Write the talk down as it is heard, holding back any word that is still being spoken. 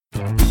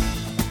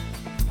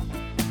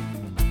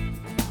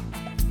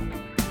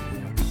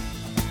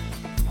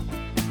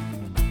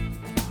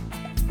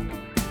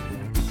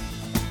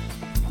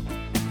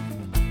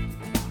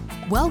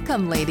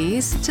Welcome,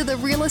 ladies, to the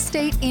Real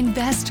Estate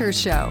Investor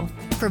Show,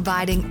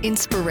 providing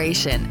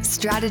inspiration,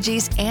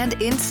 strategies,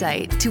 and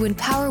insight to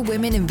empower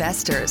women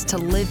investors to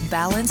live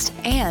balanced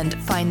and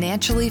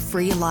financially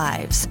free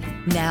lives.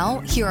 Now,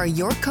 here are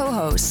your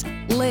co-hosts,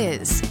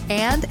 Liz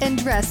and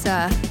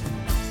Andressa.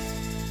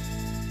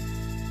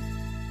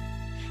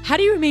 How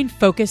do you remain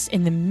focused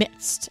in the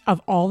midst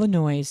of all the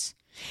noise?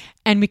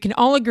 And we can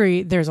all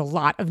agree there's a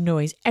lot of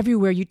noise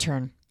everywhere you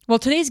turn. Well,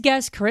 today's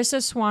guest, Carissa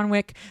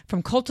Swanwick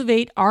from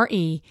Cultivate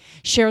RE,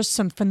 shares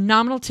some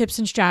phenomenal tips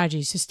and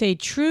strategies to stay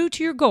true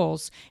to your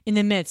goals in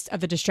the midst of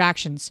the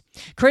distractions.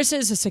 Carissa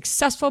is a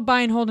successful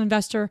buy and hold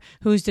investor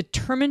who is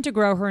determined to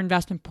grow her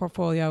investment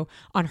portfolio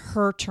on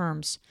her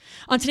terms.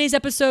 On today's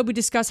episode, we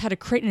discuss how to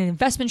create an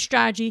investment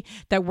strategy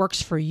that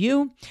works for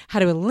you, how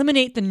to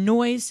eliminate the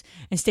noise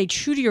and stay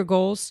true to your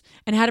goals,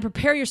 and how to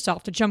prepare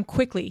yourself to jump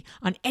quickly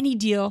on any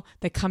deal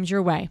that comes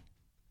your way.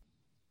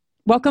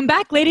 Welcome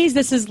back, ladies.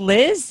 This is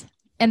Liz.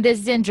 And this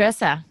is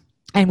Andressa.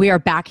 And we are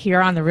back here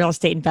on the Real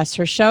Estate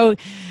Investor Show.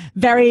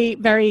 Very,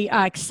 very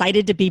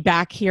excited to be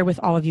back here with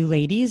all of you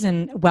ladies.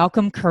 And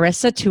welcome,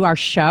 Carissa, to our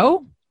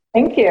show.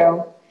 Thank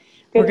you.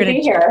 Good to be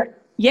here.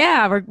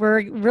 Yeah,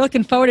 we're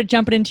looking forward to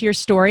jumping into your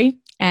story.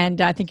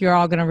 And I think you're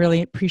all going to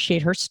really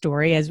appreciate her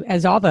story,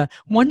 as all the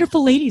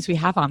wonderful ladies we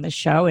have on the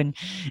show and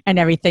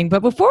everything.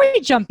 But before we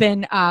jump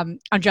in,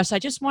 Andressa, I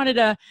just wanted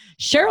to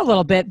share a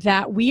little bit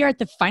that we are at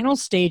the final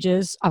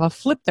stages of a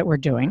flip that we're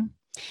doing.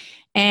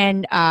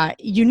 And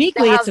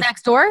uniquely, the house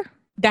next door?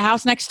 The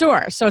house next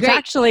door. So Great. It's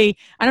actually,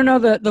 I don't know,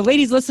 the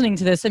ladies listening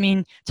to this, I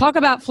mean, talk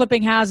about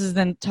flipping houses,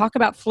 then talk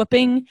about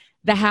flipping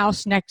the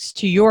house next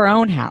to your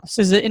own house.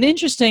 Has been an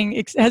interesting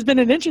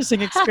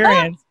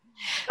experience.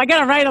 I got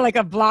to write like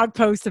a blog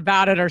post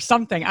about it or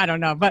something. I don't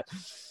know. But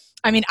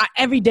I mean,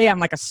 every day I'm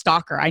like a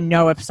stalker. I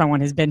know if someone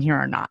has been here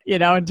or not,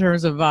 in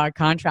terms of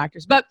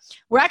contractors. But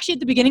we're actually at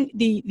the beginning,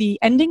 the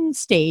ending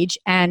stage.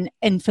 And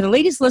for the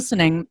ladies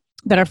listening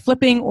that are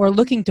flipping or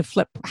looking to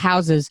flip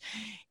houses,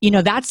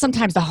 that's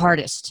sometimes the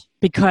hardest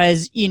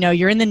because,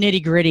 you're in the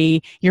nitty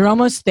gritty, you're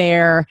almost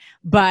there,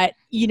 but,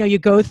 you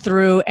go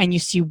through and you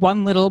see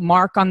one little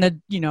mark on the,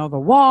 the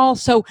wall.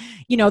 So,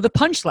 the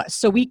punch list.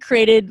 So we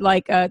created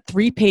like a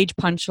 3-page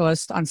punch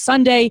list on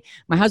Sunday.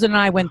 My husband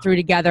and I went through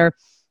together.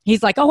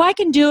 He's like, oh, I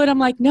can do it. I'm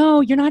like,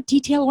 no, you're not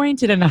detail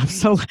oriented enough.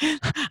 So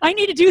I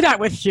need to do that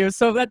with you.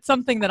 So that's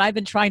something that I've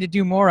been trying to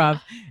do more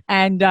of.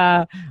 And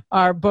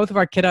both of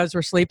our kiddos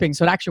were sleeping.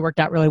 So it actually worked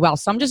out really well.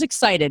 So I'm just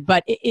excited,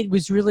 but it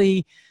was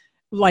really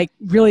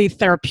really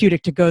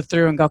therapeutic to go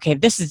through and go, okay,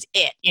 this is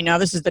it.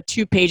 This is the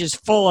 2 pages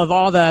full of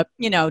all the,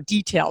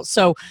 details.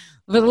 So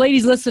for the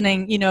ladies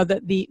listening,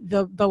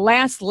 the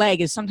last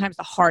leg is sometimes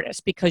the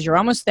hardest because you're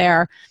almost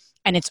there.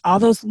 And it's all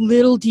those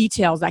little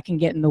details that can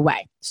get in the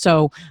way.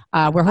 So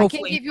we're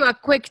hopefully... I can give you a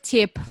quick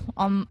tip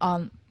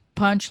on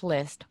punch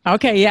list.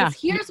 Okay, yeah.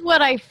 Here's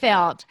what I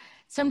felt.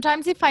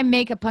 Sometimes if I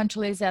make a punch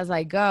list as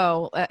I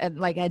go,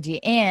 like at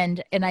the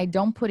end, and I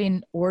don't put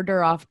in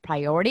order of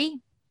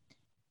priority,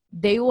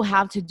 they will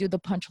have to do the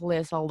punch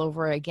list all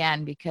over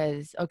again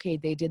because, okay,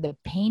 they did the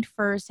paint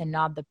first and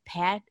not the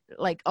pad,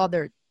 like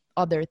other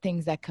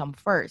things that come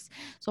first.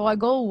 So I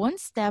go one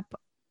step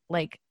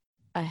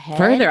ahead.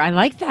 Further. I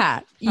like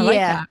that. Like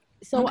that.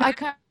 So okay. I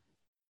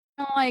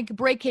kind of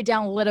break it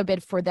down a little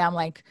bit for them.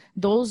 Like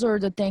those are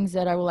the things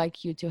that I would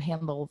like you to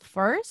handle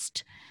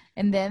first.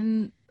 And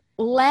then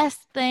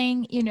last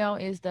thing,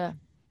 is the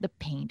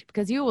paint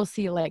because you will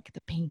see like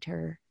the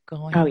painter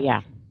going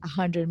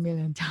 100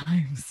 million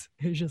times.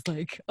 It's just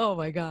like, oh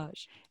my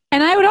gosh.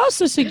 And I would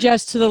also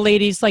suggest to the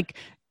ladies,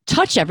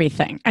 touch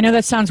everything. I know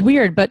that sounds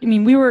weird, but I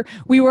mean, we were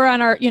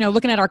on our,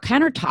 looking at our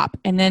countertop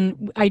and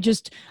then I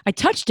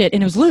touched it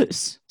and it was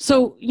loose.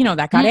 So,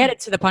 that got added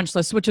to the punch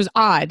list, which was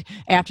odd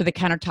after the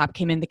countertop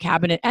came in the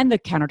cabinet and the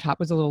countertop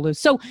was a little loose.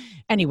 So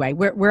anyway,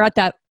 we're at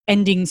that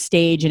ending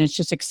stage and it's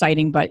just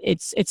exciting, but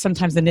it's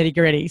sometimes the nitty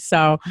gritty.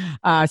 So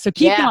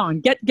keep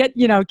going,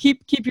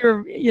 keep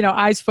your,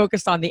 eyes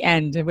focused on the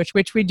end,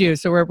 which we do.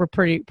 So we're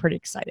pretty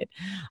excited.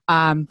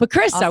 But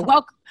Carissa,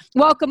 awesome.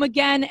 Welcome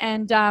again.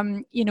 And,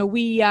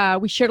 we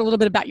shared a little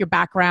bit about your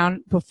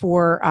background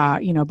before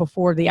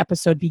the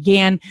episode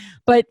began,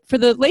 but for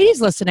the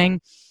ladies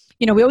listening,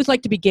 we always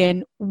like to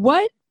begin.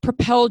 What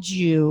propelled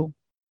you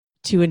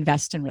to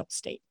invest in real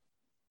estate?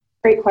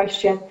 Great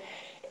question.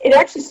 It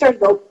actually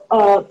started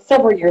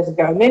several years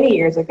ago, many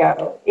years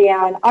ago,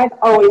 and I've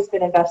always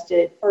been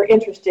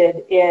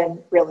interested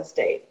in real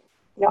estate.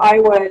 I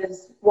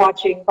was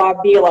watching Bob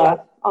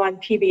Vila on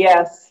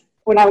PBS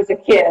when I was a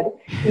kid,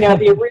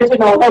 the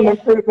original home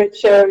improvement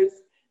shows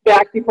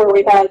back before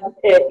we had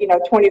it,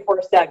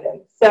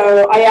 24/7.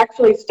 So I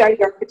actually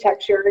studied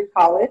architecture in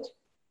college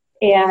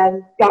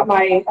and got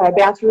my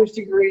bachelor's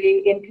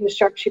degree in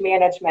construction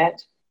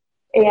management.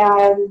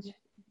 And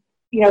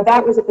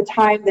that was at the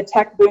time the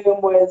tech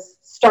boom was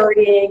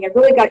starting and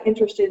really got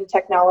interested in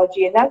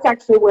technology. And that's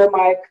actually where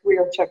my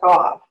career took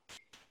off,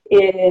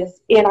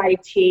 is in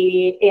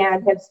IT,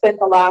 and have spent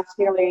the last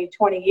nearly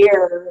 20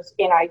 years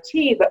in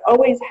IT, but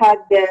always had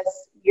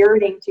this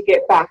yearning to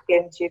get back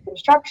into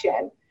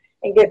construction.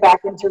 and get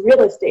back into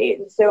real estate.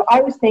 And so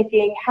I was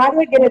thinking, how do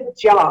I get a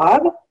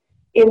job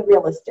in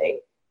real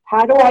estate?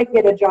 How do I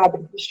get a job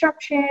in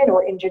construction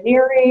or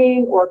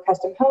engineering or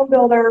custom home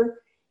builder?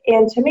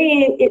 And to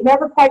me, it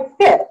never quite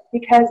fit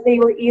because they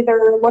were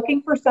either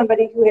looking for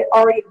somebody who had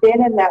already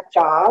been in that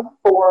job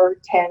for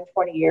 10,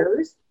 20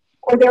 years,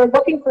 or they were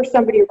looking for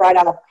somebody right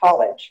out of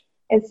college.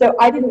 And so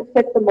I didn't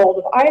fit the mold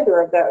of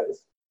either of those.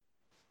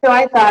 So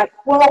I thought,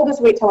 well, I'll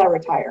just wait till I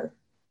retire.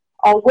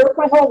 I'll work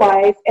my whole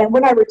life, and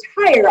when I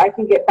retire, I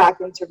can get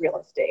back into real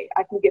estate.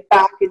 I can get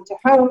back into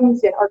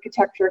homes and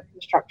architecture and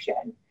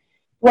construction.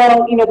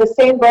 Well, the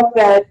same book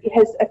that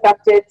has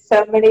affected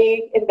so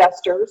many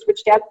investors,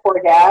 Rich Dad,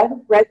 Poor Dad,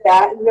 read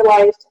that and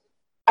realized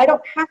I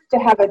don't have to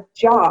have a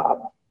job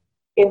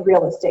in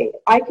real estate.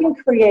 I can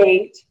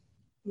create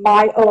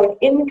my own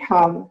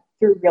income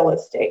through real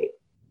estate.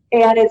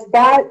 And it's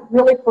that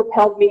really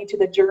propelled me to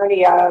the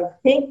journey of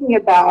thinking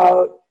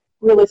about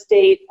real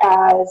estate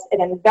as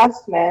an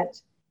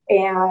investment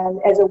and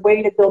as a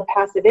way to build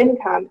passive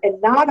income,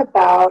 and not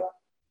about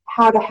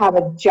how to have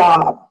a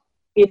job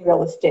in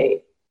real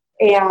estate.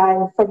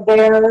 And from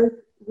there,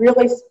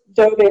 really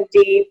dove in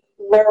deep,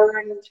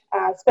 learned,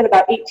 spent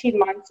about 18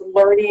 months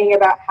learning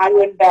about how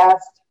to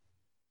invest,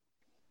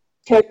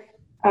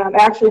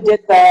 actually did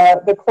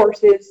the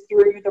courses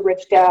through the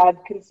Rich Dad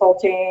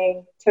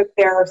Consulting, took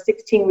their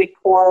 16-week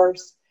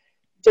course,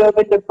 dove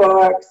into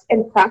books,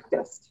 and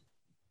practiced.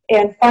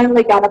 And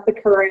finally got up the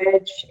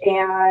courage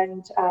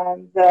and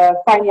the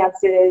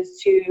finances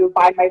to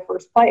buy my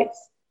first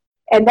place.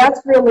 And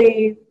that's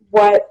really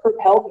what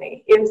propelled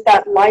me. It was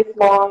that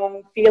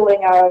lifelong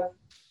feeling of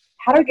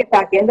how do I get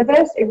back into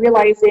this, and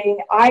realizing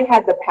I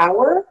had the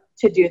power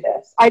to do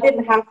this. I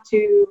didn't have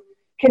to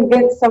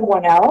convince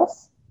someone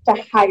else to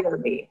hire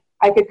me.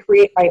 I could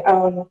create my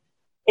own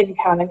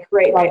income and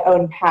create my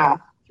own path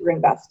through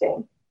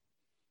investing.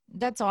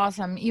 That's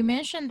awesome. You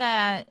mentioned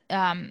that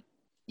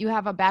you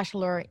have a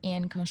bachelor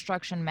in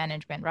construction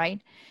management,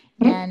 right?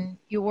 Mm-hmm. And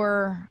you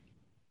were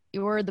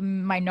the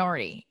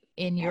minority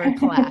in your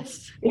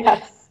class.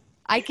 Yes.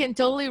 I can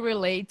totally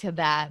relate to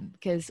that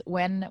because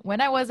when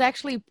I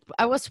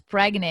was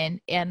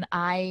pregnant, and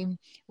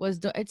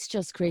it's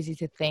just crazy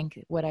to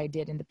think what I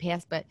did in the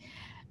past, but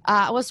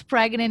I was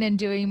pregnant and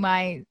doing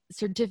my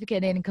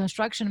certificate in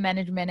construction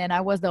management, and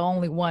I was the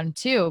only one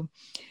too.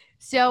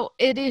 So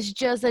it is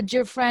just a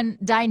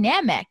different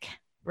dynamic,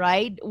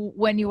 right?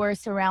 When you were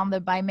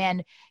surrounded by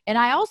men. And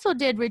I also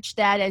did Rich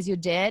Dad, as you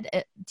did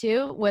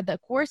too, with the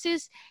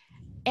courses.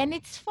 And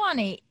it's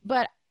funny,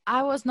 but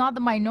I was not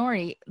the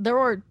minority. There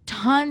were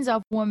tons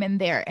of women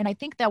there. And I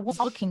think that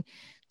we're looking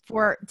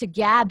to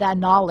gather that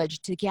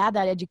knowledge, to gather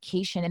that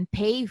education, and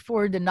pay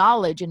for the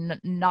knowledge and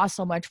not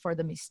so much for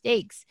the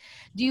mistakes.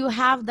 Do you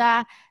have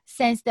that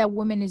sense that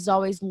women is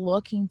always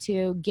looking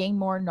to gain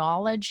more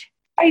knowledge?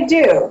 I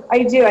do.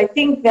 I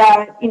think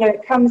that,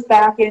 it comes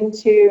back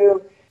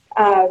into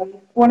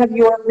one of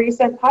your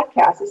recent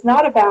podcasts. It's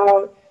not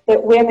about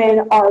that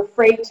women are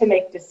afraid to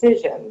make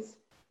decisions.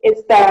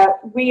 It's that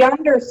we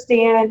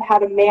understand how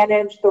to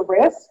manage the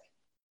risk,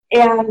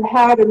 and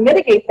how to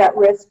mitigate that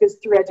risk is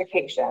through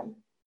education.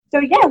 So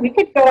yeah, we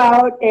could go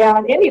out,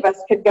 and any of us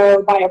could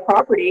go buy a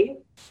property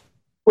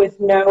with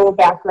no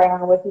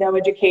background, with no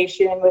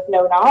education, with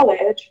no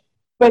knowledge.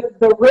 But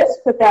the risk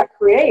that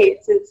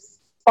creates is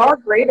far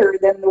greater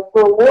than the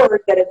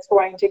reward that it's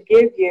going to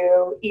give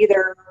you,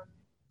 either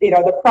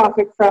the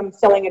profit from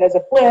selling it as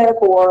a flip,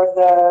 or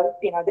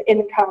the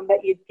income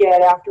that you'd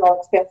get after all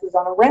expenses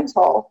on a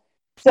rental.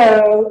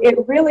 So it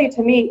really,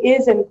 to me,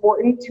 is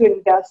important to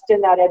invest in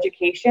that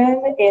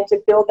education and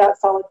to build that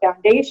solid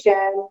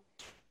foundation.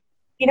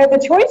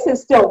 The choice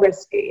is still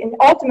risky, and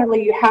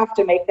ultimately you have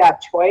to make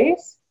that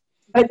choice.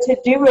 But to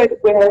do it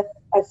with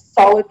a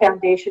solid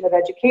foundation of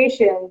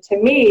education, to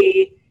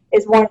me,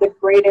 is one of the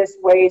greatest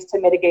ways to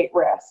mitigate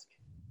risk.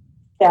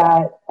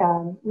 That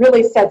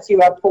really sets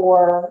you up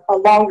for a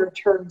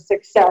longer-term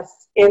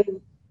success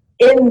in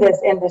this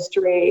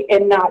industry,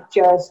 and not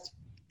just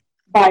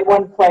buy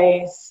one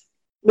place,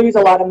 lose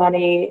a lot of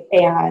money,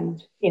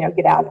 and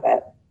get out of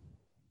it.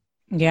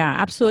 Yeah,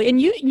 absolutely.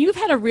 And you've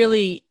had a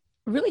really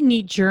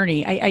neat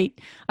journey.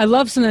 I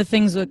love some of the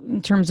things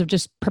in terms of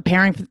just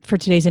preparing for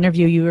today's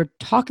interview. You were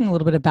talking a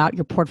little bit about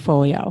your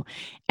portfolio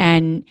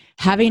and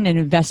having an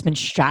investment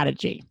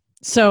strategy.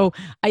 So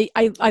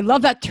I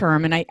love that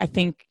term, and I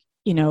think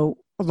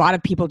a lot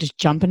of people just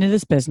jump into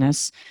this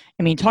business.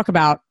 I mean, talk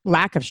about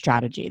lack of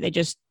strategy.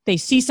 They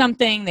see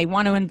something, they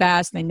want to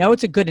invest, they know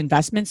it's a good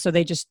investment, so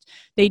they do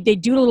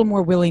it a little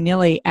more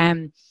willy-nilly.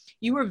 And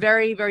you were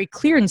very, very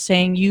clear in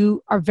saying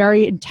you are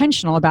very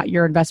intentional about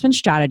your investment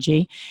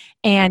strategy,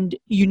 and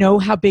you know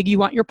how big you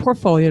want your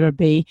portfolio to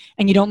be,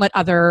 and you don't let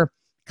other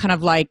kind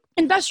of like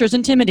investors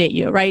intimidate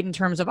you, right? In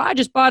terms of, I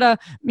just bought a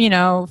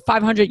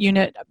 500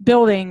 unit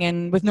building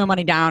and with no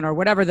money down, or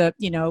whatever the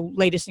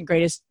latest and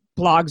greatest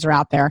blogs are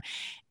out there,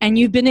 and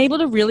you've been able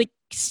to really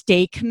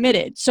stay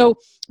committed. So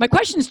my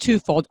question is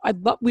twofold.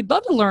 We'd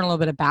love to learn a little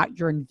bit about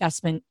your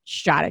investment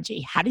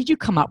strategy. How did you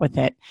come up with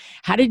it?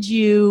 How did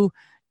you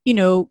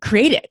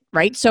create it,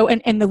 right? So,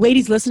 and the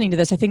ladies listening to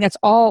this, I think that's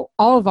all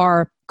of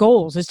our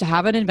goals is to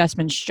have an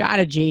investment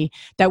strategy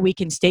that we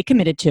can stay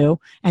committed to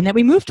and that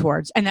we move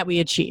towards and that we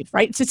achieve,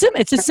 right?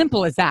 It's as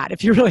simple as that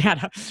if you really had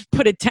to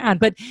put it down.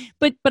 But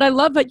I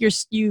love that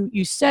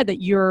you said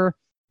that you're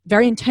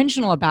very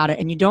intentional about it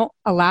and you don't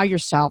allow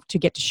yourself to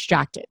get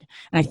distracted.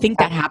 And I think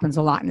that happens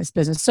a lot in this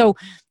business. So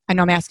I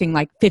know I'm asking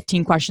like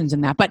 15 questions in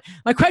that, but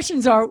my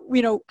questions are,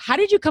 how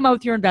did you come up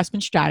with your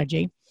investment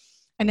strategy?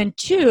 And then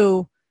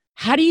 2,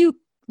 how do you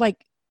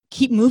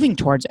keep moving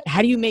towards it?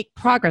 How do you make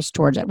progress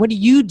towards it? What do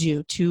you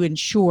do to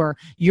ensure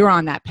you're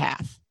on that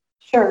path?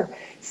 Sure.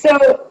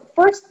 So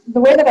first, the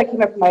way that I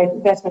came up with my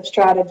investment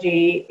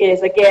strategy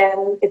is,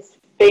 again, it's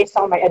based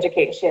on my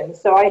education.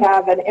 So I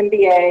have an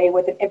MBA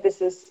with an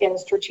emphasis in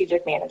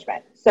strategic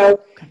management. So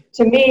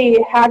to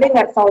me, having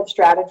that solid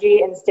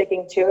strategy and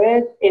sticking to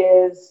it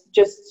is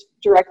just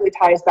directly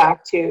ties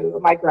back to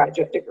my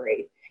graduate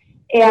degree.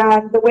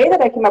 And the way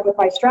that I came up with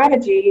my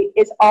strategy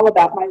is all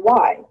about my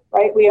why,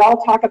 right? We all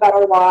talk about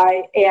our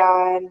why,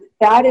 and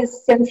that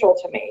is central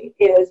to me,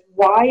 is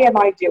why am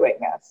I doing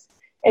this?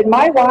 And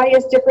my why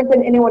is different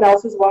than anyone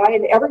else's why,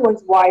 and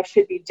everyone's why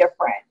should be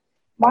different.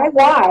 My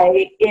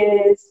why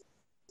is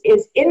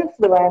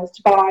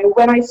influenced by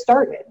when I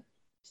started.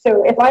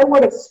 So if I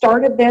would have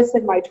started this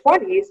in my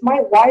 20s, my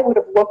why would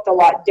have looked a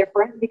lot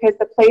different because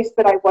the place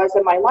that I was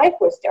in my life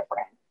was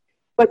different.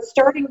 But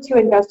starting to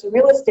invest in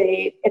real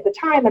estate at the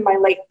time in my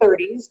late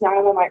 30s, now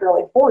I'm in my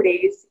early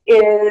 40s,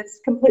 is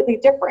completely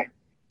different.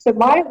 So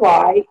my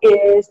why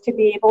is to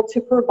be able to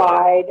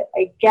provide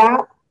a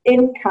gap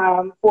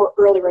income for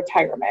early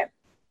retirement.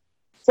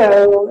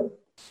 So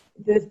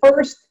the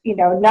first,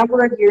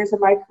 number of years of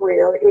my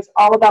career, it was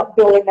all about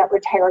building that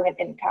retirement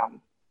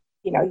income,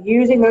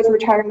 using those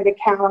retirement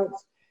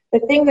accounts. The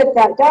thing that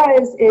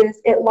does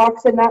is it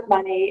locks in that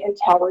money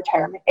until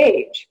retirement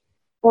age.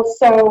 Well,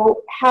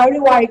 so how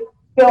do I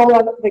fill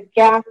up the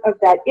gap of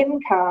that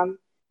income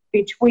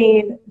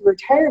between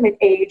retirement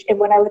age and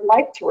when I would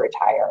like to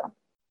retire?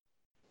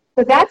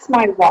 So that's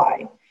my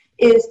why,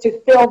 is to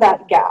fill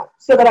that gap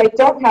so that I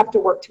don't have to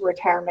work to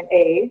retirement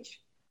age,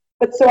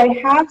 but so I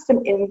have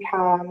some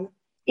income,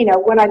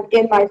 when I'm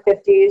in my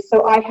 50s,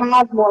 so I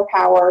have more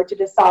power to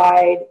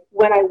decide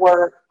when I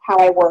work, how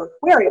I work,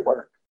 where I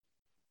work.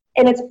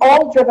 And it's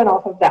all driven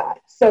off of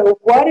that. So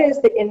what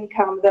is the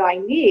income that I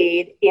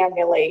need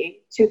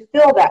annually to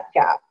fill that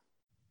gap?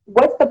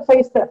 What's the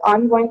place that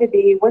I'm going to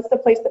be? What's the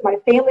place that my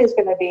family is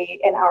going to be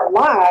in our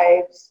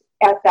lives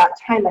at that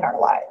time in our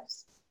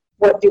lives?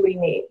 What do we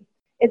need?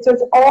 And so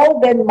it's all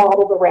been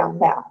modeled around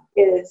that.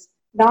 It is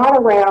not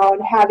around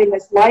having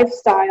this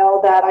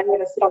lifestyle that I'm going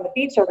to sit on the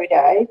beach every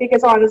day,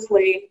 because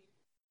honestly,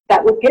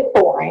 that would get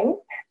boring.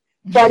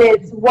 But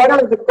it's what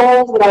are the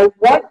goals that I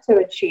want to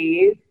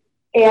achieve,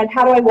 and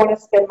how do I want to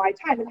spend my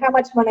time, and how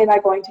much money am I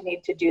going to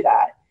need to do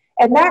that?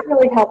 And that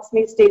really helps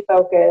me stay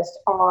focused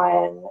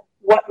on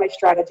what my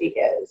strategy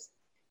is.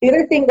 The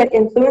other thing that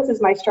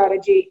influences my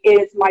strategy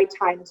is my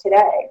time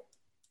today.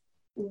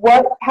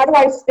 How do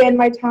I spend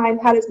my time?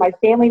 How does my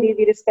family need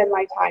me to spend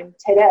my time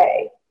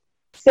today?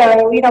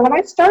 So, when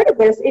I started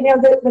this,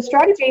 the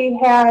strategy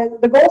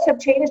the goals have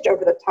changed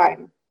over the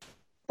time.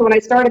 So when I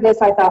started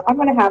this, I thought I'm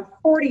going to have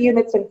 40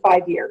 units in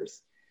 5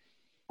 years.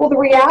 Well, the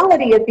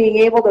reality of being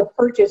able to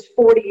purchase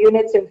 40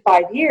 units in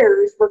 5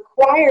 years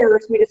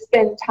requires me to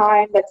spend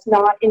time that's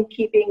not in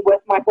keeping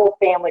with my whole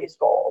family's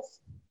goals.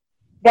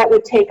 That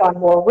would take on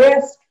more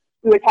risk.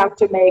 We would have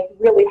to make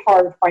really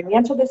hard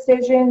financial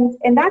decisions.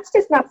 And that's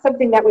just not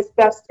something that was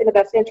in the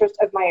best interest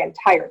of my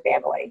entire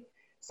family.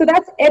 So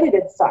that's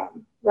edited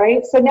some,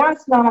 right? So now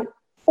it's not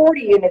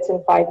 40 units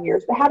in 5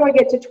 years, but how do I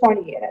get to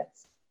 20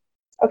 units?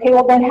 Okay,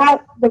 well then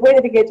the way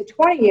to get to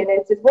 20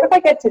 units is, what if I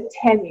get to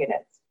 10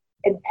 units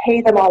and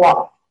pay them all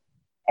off?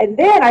 And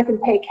then I can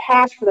pay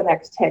cash for the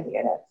next 10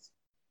 units.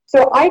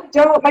 So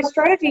my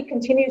strategy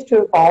continues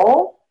to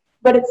evolve,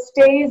 but it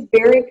stays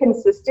very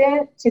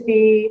consistent to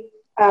be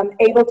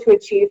able to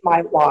achieve my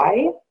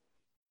why.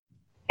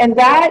 And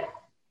that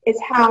is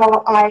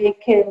how I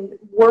can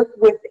work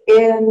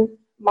within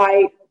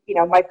my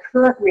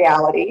current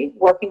reality,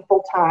 working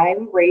full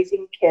time,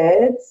 raising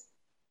kids,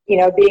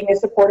 being a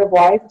supportive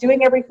wife,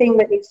 doing everything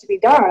that needs to be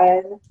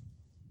done,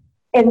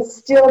 and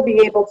still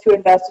be able to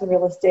invest in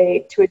real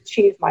estate to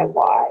achieve my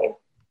why.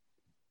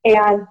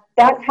 And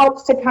that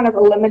helps to kind of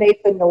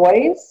eliminate the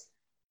noise.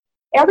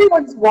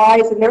 Everyone's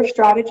whys and their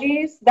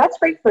strategies, that's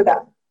great for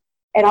them.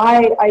 And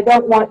I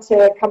don't want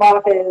to come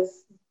off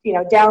as,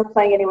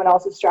 downplaying anyone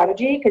else's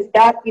strategy, because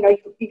that,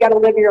 you got to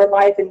live your own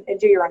life and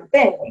do your own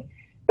thing.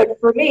 But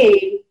for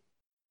me,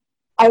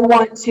 I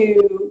want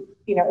to,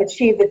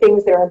 achieve the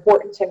things that are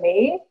important to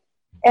me,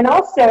 and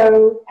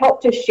also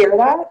help to share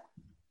that,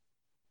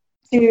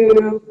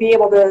 to be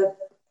able to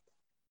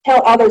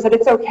tell others that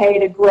it's okay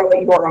to grow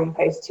at your own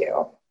pace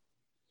too.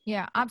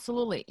 Yeah,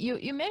 absolutely.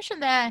 You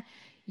mentioned that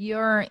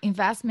your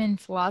investment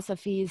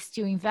philosophy is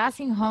to invest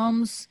in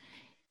homes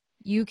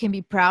you can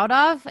be proud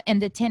of,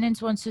 and the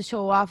tenants want to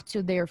show off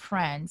to their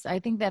friends. I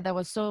think that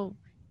was so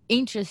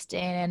interesting.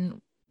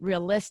 And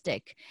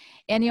realistic.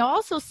 And you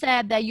also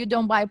said that you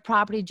don't buy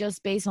property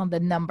just based on the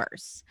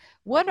numbers.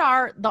 What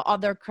are the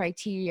other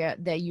criteria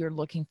that you're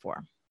looking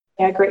for?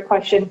 Yeah, great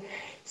question.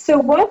 So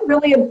one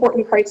really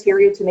important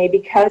criteria to me,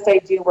 because I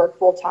do work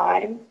full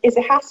time, is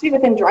it has to be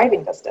within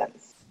driving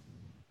distance.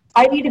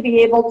 I need to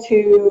be able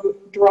to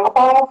drop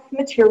off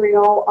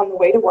material on the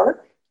way to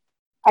work.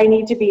 I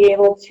need to be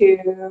able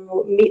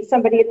to meet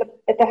somebody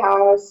at the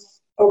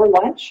house over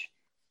lunch.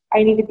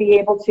 I need to be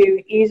able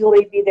to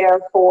easily be there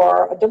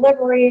for a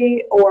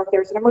delivery, or if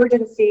there's an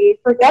emergency.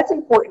 That's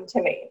important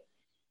to me.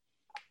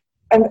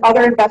 And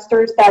other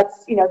investors,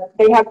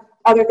 they have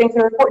other things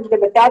that are important to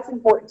them, but that's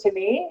important to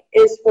me,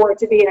 is for it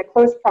to be in a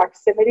close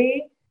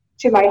proximity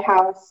to my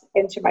house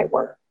and to my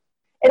work.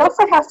 It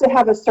also has to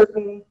have a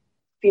certain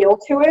feel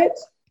to it.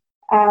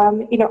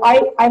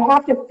 I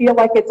have to feel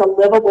like it's a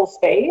livable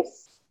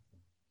space.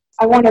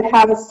 I want to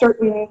have a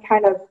certain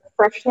kind of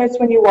freshness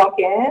when you walk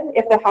in.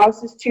 If the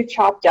house is too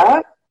chopped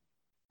up,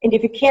 and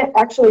if you can't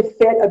actually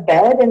fit a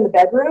bed in the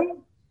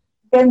bedroom,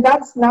 then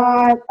that's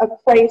not a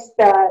place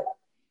that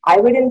I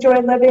would enjoy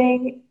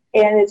living.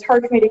 And it's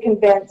hard for me to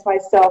convince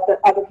myself that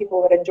other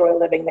people would enjoy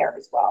living there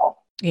as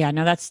well. Yeah,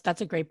 no,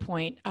 that's a great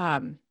point.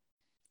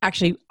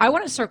 Actually, I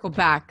want to circle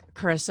back,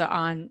 Carissa,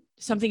 on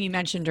something you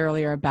mentioned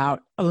earlier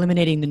about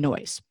eliminating the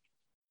noise.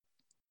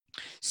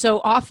 So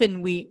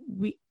often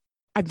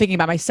I'm thinking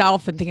about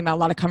myself and thinking about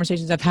a lot of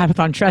conversations I've had with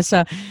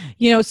Andressa.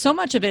 So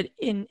much of it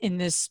in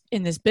this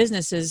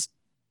business is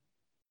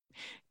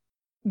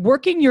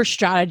working your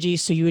strategy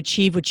so you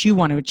achieve what you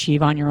want to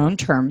achieve on your own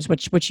terms,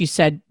 which you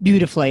said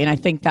beautifully. And I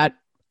think that,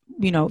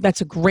 that's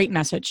a great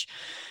message.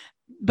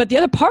 But the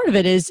other part of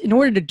it is, in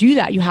order to do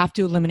that, you have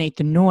to eliminate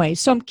the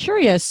noise. So I'm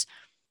curious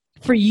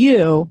for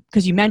you,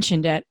 because you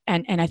mentioned it,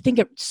 and I think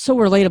it's so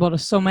relatable to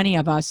so many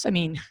of us. I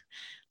mean,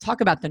 talk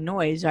about the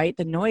noise, right?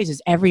 The noise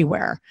is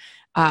everywhere.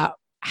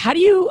 How do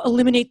you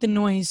eliminate the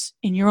noise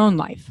in your own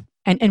life?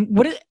 And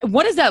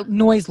what does that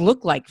noise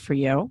look like for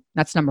you?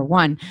 That's number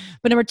one.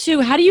 But number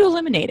two, how do you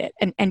eliminate it?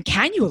 And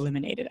can you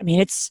eliminate it? I mean,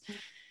 it's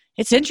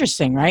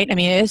interesting, right? I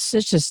mean, it's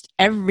just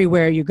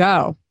everywhere you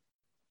go.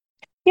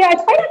 Yeah, I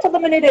try not to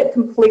eliminate it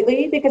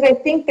completely, because I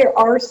think there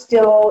are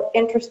still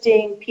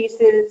interesting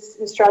pieces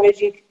and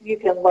strategy you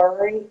can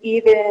learn,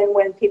 even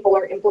when people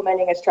are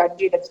implementing a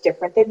strategy that's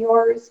different than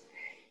yours.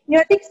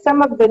 I think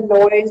some of the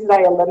noise that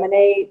I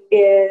eliminate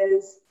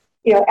is,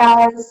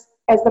 as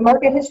the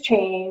market has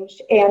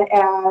changed, and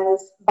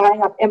as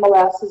buying up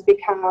MLS has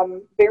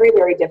become very,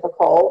 very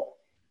difficult,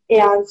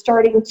 and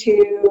starting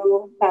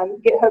to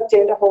get hooked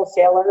into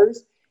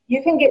wholesalers,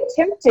 you can get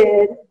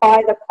tempted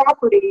by the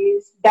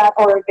properties that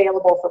are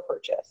available for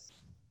purchase,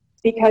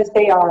 because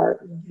they are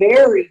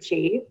very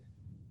cheap.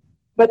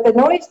 But the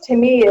noise to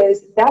me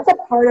is, that's a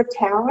part of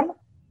town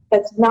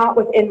that's not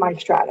within my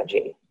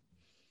strategy.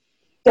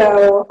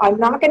 So I'm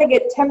not going to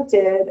get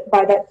tempted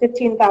by that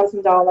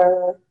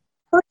 $15,000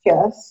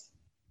 purchase,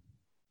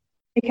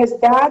 because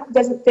that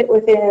doesn't fit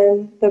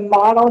within the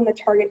model and the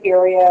target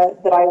area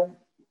that I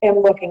am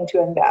looking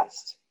to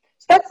invest.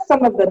 So that's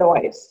some of the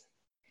noise.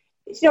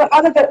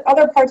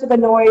 Other parts of the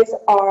noise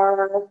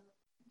are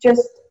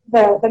just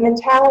the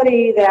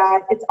mentality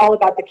that it's all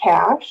about the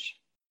cash.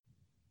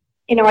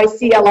 I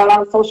see a lot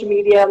on social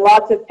media,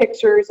 lots of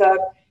pictures of,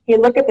 hey,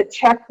 look at the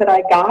check that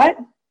I got.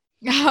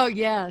 Oh,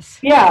 yes.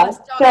 Yeah. Let's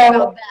talk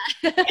about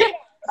that.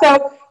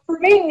 So for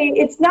me,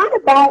 it's not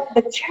about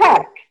the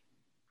check.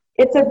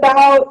 It's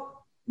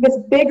about this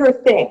bigger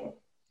thing.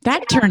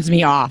 That turns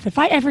me off. If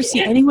I ever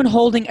see anyone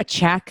holding a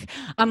check,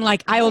 I'm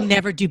like, I will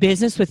never do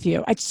business with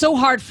you. It's so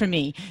hard for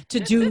me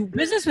to do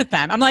business with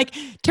them. I'm like,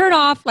 turn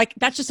off. Like,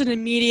 that's just an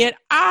immediate,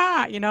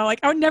 I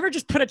would never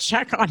just put a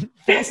check on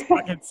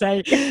Facebook and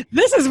say,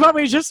 this is what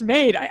we just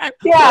made.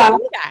 Yeah.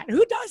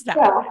 Who does that?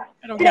 Yeah.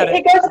 I don't get it.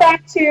 It goes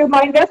back to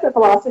my investment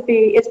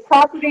philosophy. It's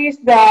properties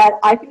that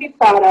I can be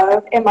proud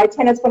of, and my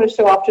tenants want to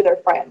show off to their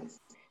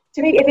friends.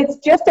 To me, if it's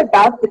just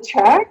about the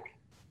check,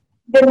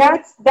 then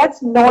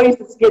that's noise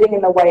that's getting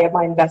in the way of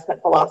my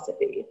investment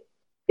philosophy.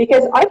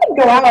 Because I can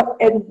go out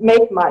and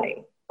make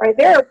money, right?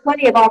 There are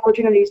plenty of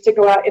opportunities to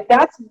go out. If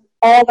that's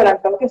all that I'm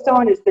focused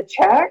on is the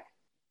check,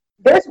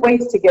 there's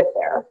ways to get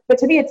there. But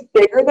to me, it's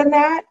bigger than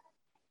that.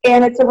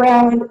 And it's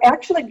around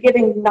actually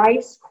giving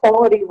nice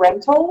quality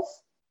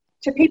rentals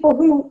to people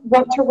who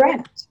want to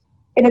rent.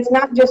 And it's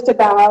not just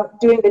about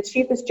doing the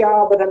cheapest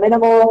job with a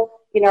minimal,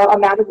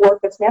 amount of work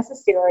that's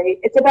necessary.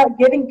 It's about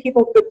giving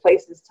people good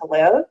places to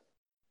live.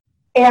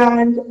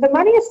 And the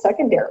money is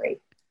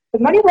secondary. The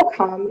money will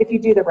come if you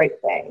do the right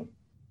thing.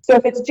 So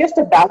if it's just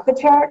about the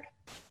check,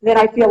 then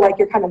I feel like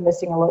you're kind of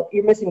missing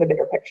the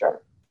bigger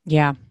picture.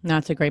 Yeah, no,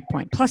 that's a great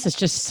point. Plus, it's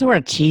just sort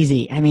of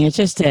cheesy. I mean, it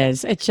just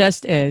is. It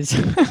just is.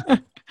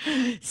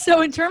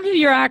 So in terms of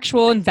your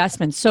actual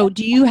investments, so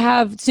do you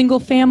have single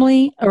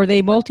family or are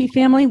they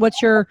multifamily?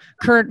 What's your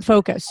current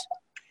focus?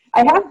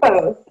 I have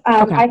both.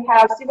 Okay. I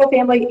have single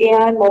family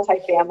and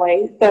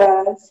multifamily,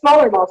 the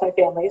smaller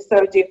multifamily,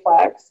 so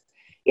duplex.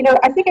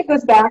 I think it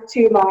goes back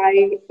to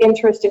my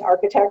interest in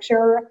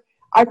architecture.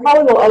 I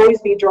probably will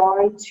always be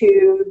drawn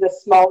to the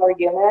smaller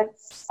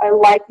units. I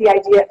like the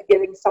idea of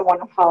giving someone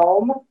a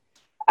home.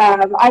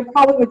 I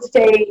probably would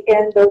stay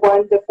in the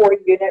 1 to 4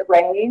 unit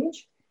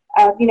range.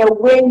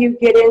 When you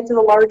get into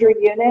the larger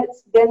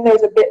units, then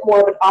there's a bit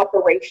more of an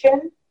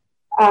operation.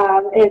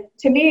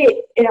 To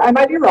me, I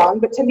might be wrong,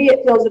 but to me,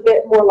 it feels a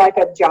bit more like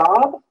a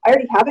job. I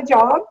already have a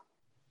job.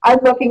 I'm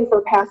looking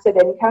for passive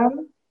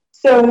income.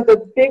 So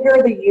the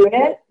bigger the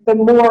unit, the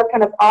more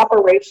kind of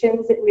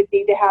operations it would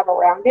need to have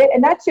around it.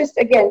 And that just,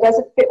 again,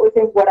 doesn't fit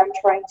within what I'm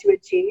trying to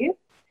achieve.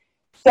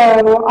 So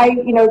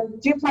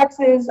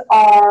duplexes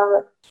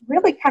are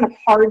really kind of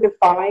hard to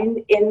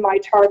find in my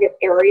target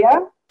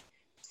area.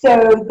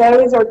 So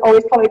those are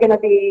always probably going to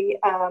be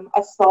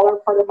a smaller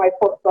part of my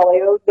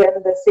portfolio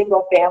than the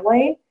single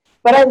family.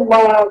 But I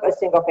love a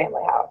single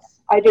family house.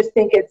 I just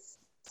think it's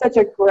such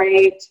a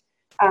great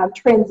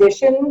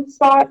transition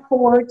spot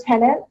for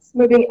tenants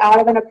moving out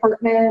of an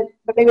apartment,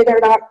 but maybe they're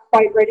not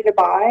quite ready to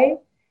buy.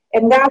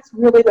 And that's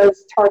really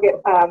those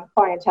target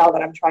clientele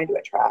that I'm trying to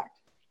attract.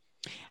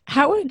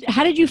 How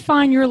did you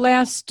find your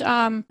last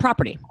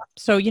property?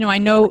 So, I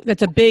know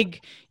that's a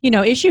big,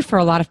 issue for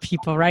a lot of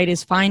people, right?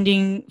 Is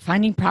finding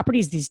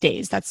properties these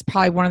days. That's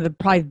probably one of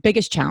the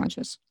biggest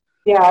challenges.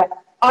 Yeah,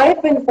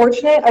 I've been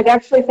fortunate. I've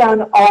actually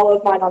found all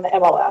of mine on the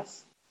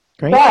MLS.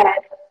 Great. But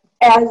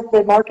as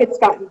the market's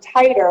gotten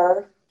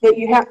tighter,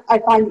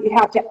 I find that you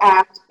have to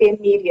act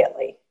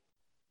immediately.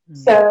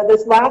 So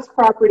this last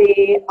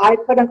property, I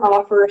put an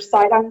offer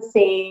sight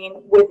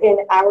unseen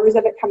within hours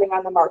of it coming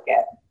on the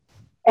market.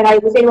 And I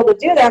was able to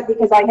do that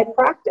because I had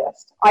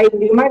practiced. I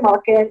knew my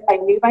market, I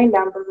knew my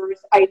numbers,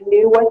 I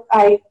knew what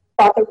I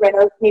thought the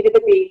renter needed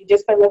to be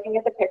just by looking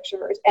at the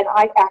pictures, and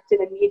I acted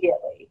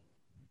immediately.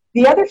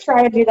 The other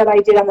strategy that I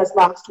did on this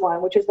last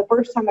one, which is the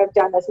first time I've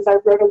done this, is I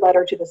wrote a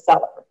letter to the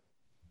seller.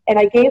 And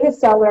I gave the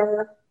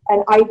seller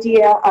an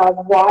idea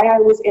of why I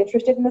was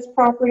interested in this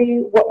property,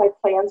 what my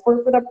plans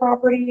were for the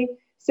property.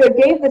 So it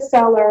gave the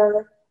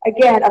seller,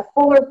 again, a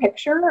fuller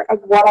picture of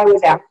what I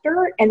was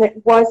after, and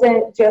it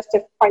wasn't just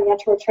a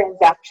financial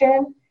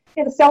transaction.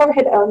 The seller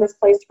had owned this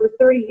place for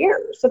 30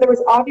 years, so there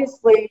was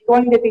obviously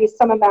going to be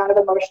some amount of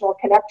emotional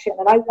connection,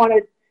 and I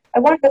wanted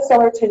the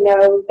seller to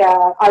know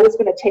that I was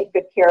going to take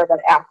good care of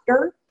it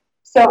after.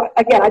 So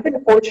again, I've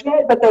been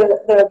fortunate, but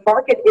the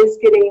market is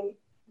getting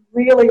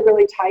really,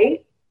 really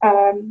tight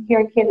here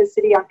in Kansas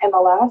City on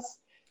MLS.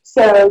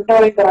 So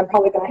knowing that I'm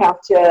probably going to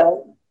have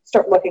to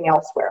start looking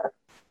elsewhere.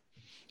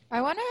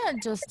 I want to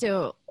just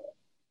to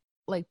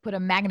put a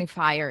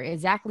magnifier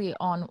exactly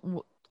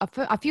on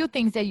a few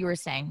things that you were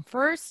saying.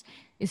 First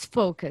is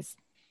focus,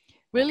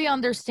 really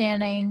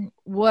understanding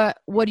what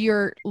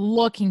you're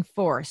looking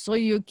for so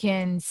you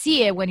can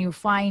see it when you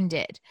find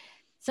it.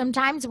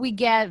 Sometimes we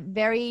get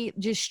very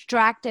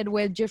distracted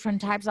with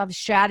different types of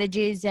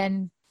strategies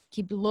and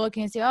keep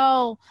looking and say,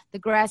 oh, the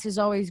grass is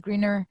always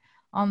greener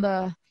on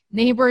the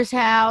neighbor's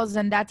house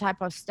and that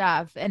type of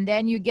stuff. And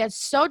then you get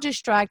so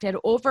distracted,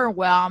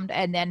 overwhelmed,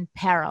 and then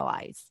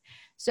paralyzed.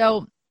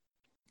 So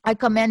I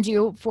commend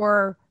you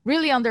for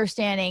really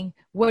understanding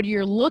what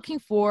you're looking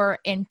for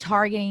and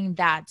targeting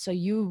that so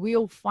you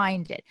will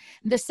find it.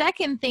 The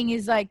second thing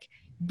is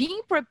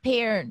being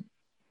prepared.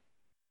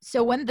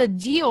 So when the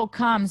deal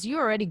comes,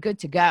 you're already good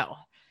to go.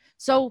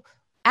 So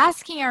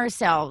asking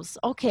ourselves,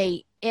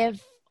 okay,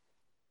 if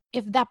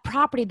that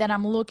property that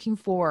I'm looking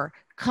for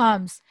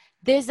comes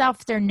this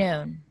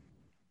afternoon,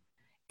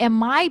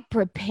 am I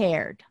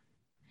prepared?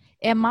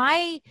 Am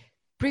I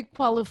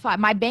pre-qualified?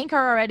 My banker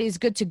already is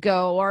good to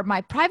go, or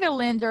my private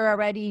lender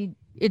already,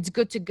 it's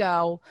good to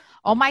go,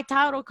 or my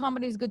title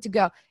company is good to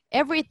go.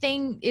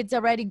 Everything, it's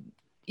already,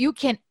 you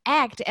can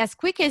act as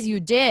quick as you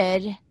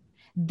did.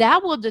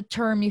 That will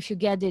determine if you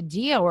get the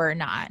deal or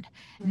not.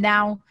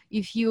 Now,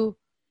 if you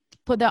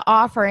put the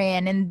offer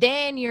in and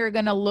then you're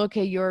going to look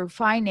at your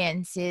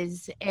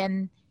finances,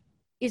 and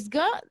it's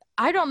good.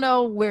 I don't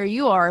know where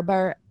you are,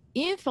 but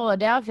in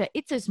Philadelphia,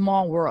 it's a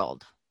small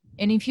world.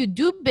 And if you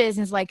do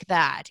business like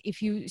that,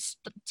 if you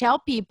tell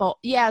people,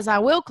 yes, I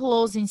will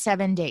close in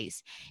 7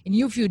 days. And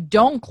if you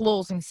don't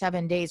close in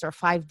 7 days or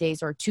 5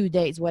 days or 2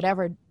 days,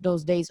 whatever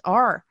those days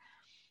are,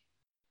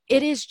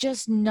 it is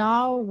just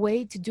no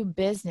way to do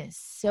business.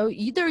 So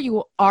either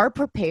you are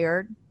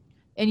prepared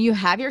and you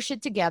have your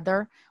shit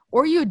together,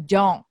 or you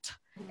don't.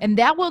 And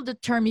that will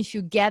determine if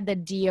you get the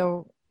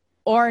deal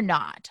or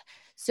not.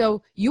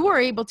 So you were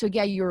able to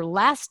get your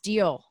last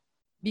deal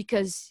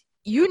because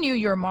you knew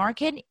your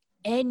market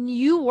and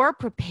you were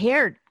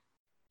prepared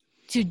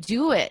to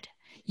do it.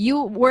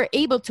 You were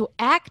able to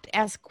act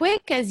as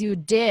quick as you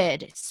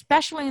did,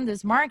 especially in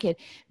this market,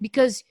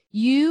 because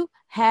you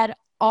had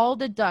all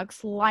the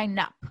ducks lined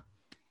up.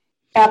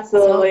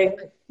 Absolutely.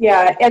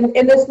 Yeah. And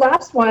in this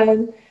last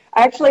one,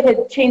 I actually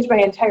had changed my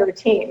entire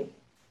team.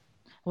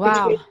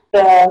 Wow.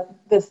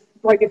 This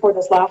right before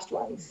this last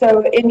one.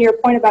 So in your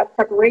point about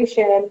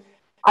preparation,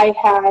 I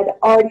had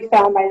already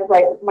found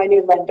my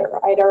new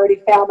lender. I had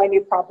already found my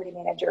new property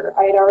manager.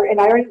 I already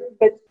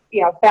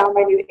found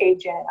my new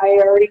agent. I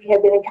already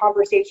had been in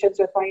conversations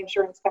with my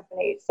insurance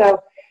company.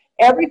 So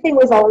everything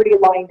was already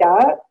lined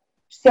up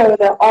so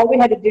that all we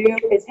had to do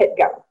is hit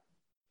go.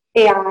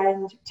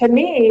 And to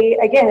me,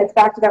 again, it's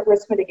back to that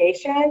risk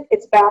mitigation.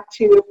 It's back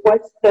to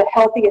what's the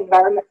healthy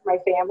environment for my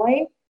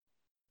family.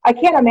 I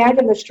can't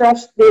imagine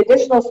the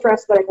additional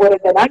stress that I would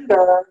have been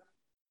under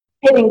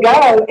hitting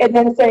go and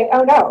then saying,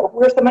 oh no,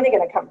 where's the money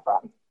going to come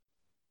from?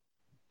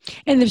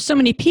 And there's so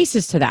many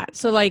pieces to that.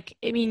 So like,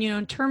 I mean,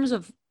 in terms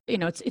of,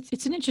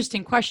 it's an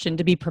interesting question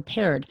to be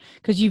prepared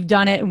because you've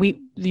done it, and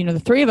we, the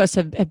three of us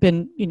have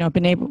been,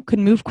 could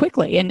move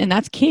quickly, and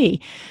that's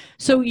key.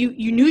 So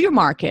you knew your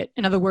market.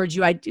 In other words,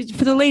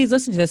 for the ladies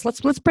listening to this,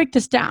 let's break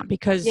this down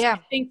because I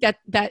think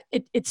that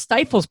it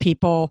stifles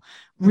people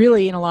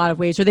really in a lot of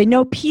ways, or they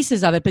know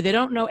pieces of it, but they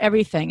don't know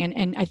everything.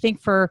 And I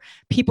think for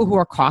people who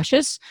are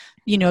cautious,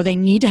 they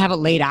need to have it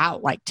laid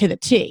out like to the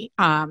T.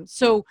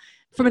 So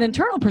from an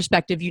internal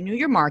perspective, you knew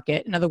your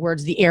market. In other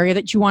words, the area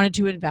that you wanted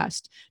to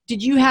invest.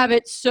 Did you have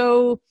it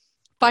so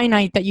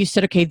finite that you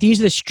said, okay, these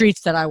are the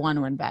streets that I want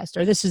to invest,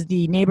 or this is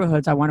the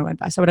neighborhoods I want to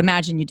invest? I would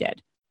imagine you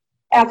did.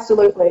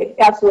 Absolutely.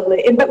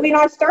 But when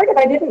I started,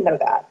 I didn't know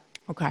that.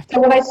 Okay.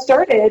 So when I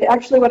started,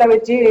 actually what I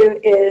would do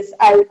is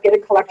I would get a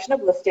collection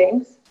of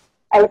listings.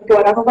 I would go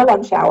out on my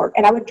lunch hour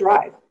and I would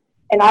drive.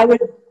 And I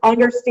would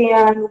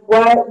understand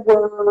what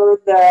were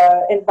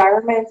the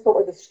environments, what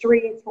were the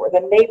streets, what were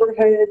the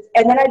neighborhoods,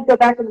 and then I'd go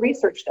back and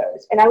research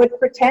those. And I would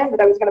pretend that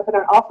I was going to put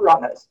an offer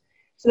on those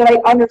so that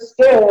I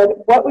understood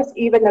what was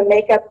even the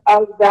makeup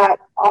of that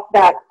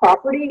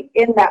property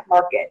in that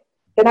market.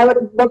 Then I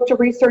would look to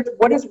research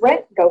what does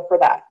rent go for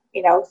that,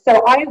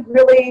 So I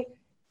really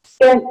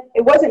spent,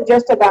 it wasn't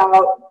just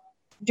about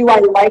do I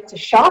like to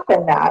shop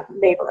in that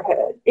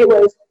neighborhood? It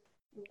was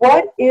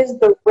what is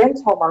the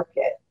rental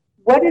market?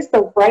 What is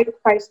the right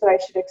price that I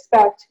should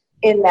expect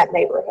in that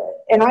neighborhood?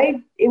 And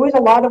it was a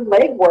lot of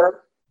legwork,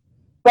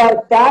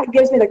 but that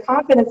gives me the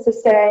confidence to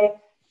say,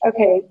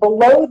 okay,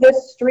 below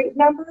this street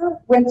number,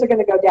 rents are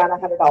going to go down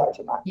 $100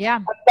 a month.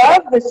 Yeah.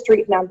 Above the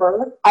street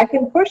number, I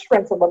can push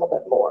rents a little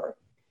bit more.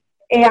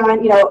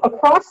 And,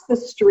 across the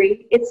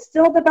street, it's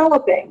still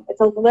developing. I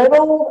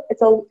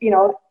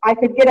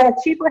could get a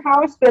cheaper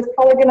house, but it's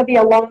probably going to be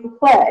a long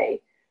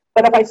play.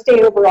 But if I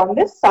stay over on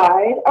this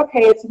side,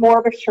 okay, it's more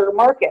of a sure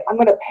market. I'm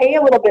going to pay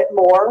a little bit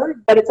more,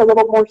 but it's a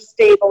little more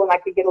stable and I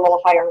could get a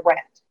little higher rent.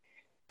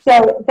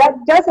 So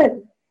that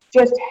doesn't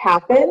just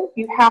happen.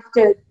 You have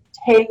to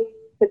take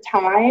the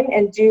time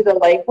and do the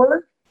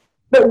legwork.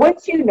 But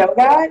once you know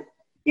that,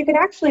 you can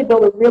actually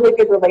build a really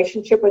good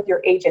relationship with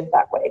your agent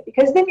that way,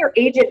 because then your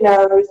agent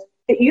knows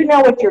that you know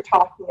what you're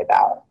talking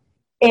about.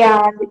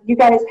 And you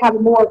guys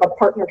have more of a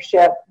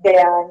partnership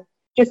than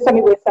just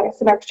somebody with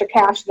some extra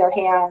cash in their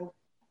hand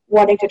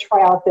wanting to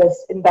try out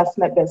this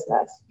investment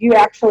business. You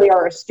actually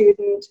are a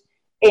student,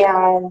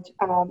 and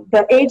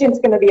the agent's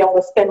going to be able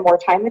to spend more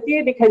time with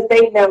you because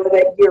they know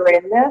that you're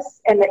in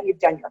this and that you've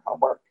done your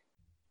homework.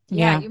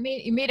 Yeah, you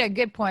made a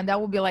good point.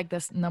 That would be like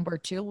this number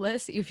 2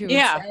 list, if you would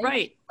say.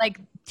 Right. Like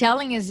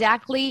telling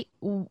exactly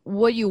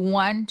what you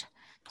want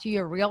to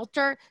your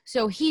realtor,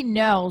 so he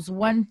knows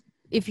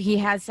if he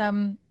has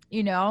some,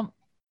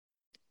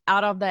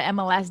 out of the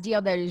MLS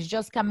deal that is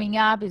just coming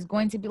up, is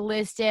going to be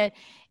listed,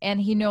 and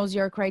he knows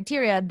your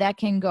criteria, that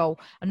can go.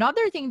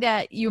 Another thing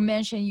that you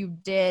mentioned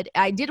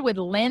I did with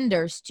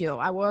lenders too.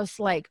 I was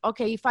like,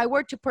 okay, if I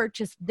were to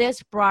purchase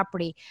this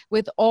property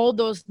with all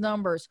those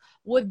numbers,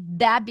 would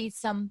that be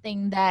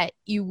something that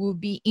you would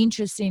be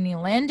interested in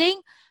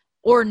lending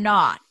or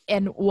not?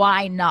 And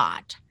why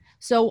not?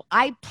 So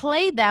I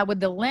played that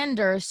with the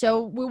lender.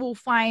 So we will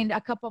find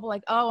a couple of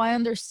like, oh, I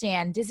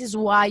understand. This is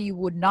why you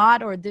would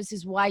not, or this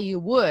is why you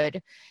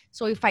would.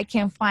 So if I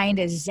can find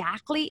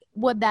exactly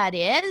what that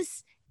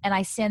is, and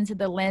I send to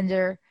the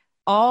lender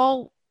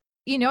all,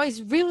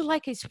 it's really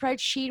like a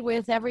spreadsheet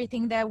with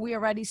everything that we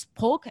already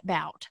spoke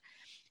about.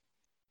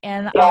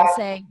 And I'll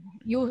say,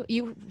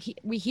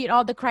 we hit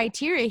all the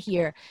criteria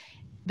here.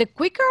 The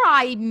quicker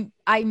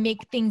I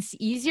make things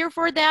easier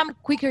for them,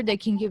 quicker they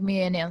can give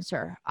me an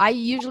answer. I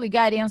usually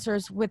get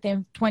answers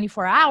within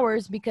 24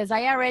 hours because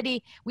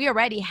we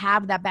already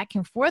have that back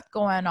and forth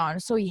going on.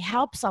 So it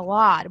helps a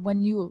lot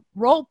when you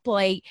role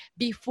play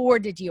before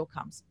the deal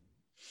comes.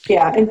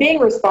 Yeah, and being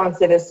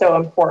responsive is so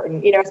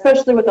important,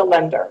 especially with a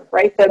lender,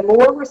 right? The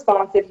more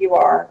responsive you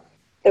are,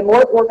 the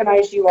more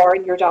organized you are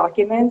in your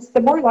documents,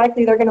 the more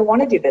likely they're going to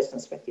want to do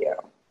business with you,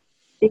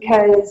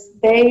 because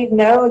they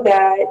know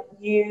that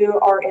you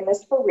are in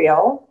this for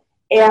real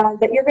and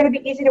that you're going to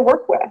be easy to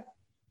work with,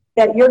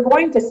 that you're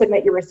going to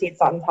submit your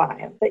receipts on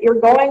time, that you're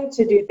going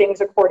to do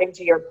things according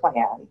to your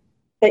plan,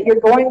 that you're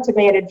going to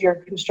manage your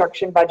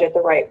construction budget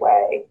the right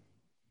way.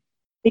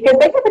 Because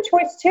they have a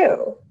choice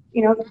too.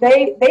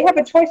 They have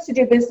a choice to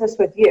do business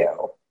with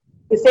you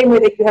the same way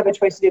that you have a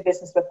choice to do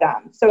business with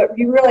them. So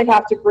you really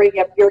have to bring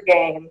up your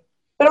game,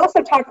 but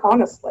also talk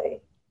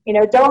honestly.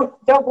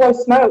 Don't blow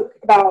smoke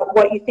about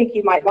what you think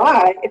you might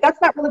buy if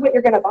that's not really what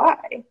you're going to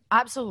buy.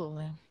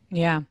 Absolutely.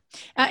 Yeah.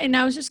 And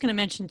I was just going to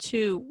mention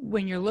too,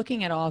 when you're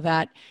looking at all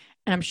that,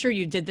 and I'm sure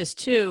you did this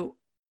too,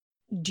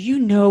 do you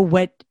know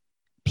what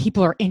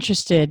people are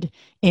interested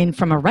in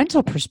from a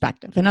rental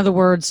perspective. In other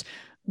words,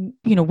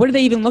 what are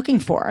they even looking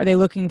for? Are they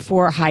looking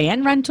for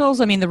high-end rentals?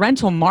 I mean, the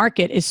rental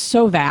market is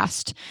so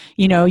vast.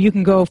 You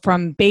can go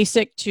from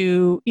basic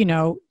to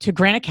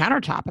granite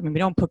countertop. I mean, we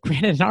don't put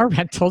granite in our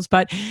rentals,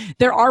 but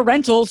there are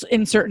rentals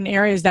in certain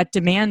areas that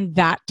demand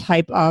that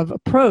type of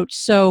approach.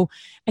 So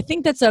I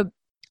think in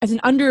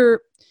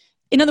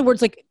other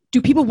words, like,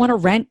 do people want to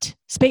rent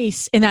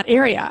space in that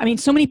area? I mean,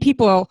 so many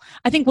people,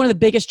 I think one of the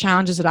biggest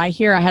challenges that I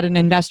hear, I had an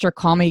investor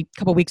call me a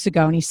couple of weeks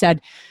ago and he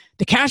said,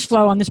 the cash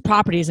flow on this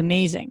property is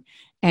amazing.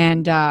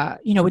 And,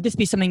 would this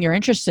be something you're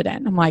interested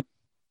in? I'm like,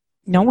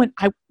 no one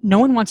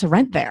wants to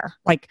rent there.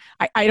 Like,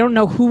 I don't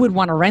know who would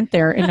want to rent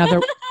there.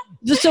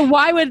 So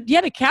why would,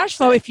 the cash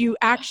flow, if you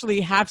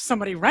actually have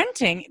somebody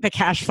renting, the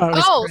cash flow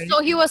is great.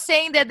 So he was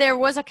saying that there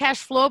was a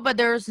cash flow,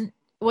 but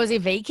was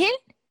it vacant?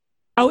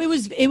 Oh, it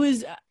was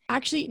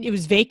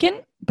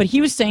vacant, but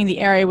he was saying the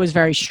area was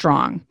very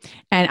strong.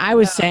 And I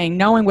was saying,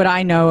 knowing what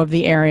I know of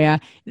the area,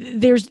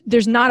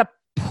 there's not a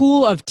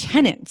pool of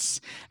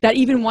tenants that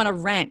even want to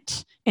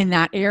rent in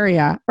that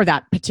area or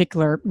that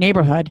particular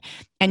neighborhood.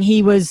 And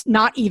he was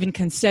not even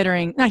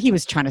considering, now he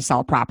was trying to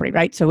sell a property,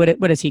 right? So what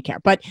does he care?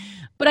 But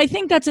I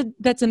think that's a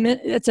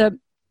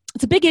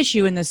big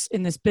issue in this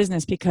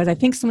business, because I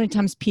think so many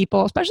times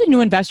people, especially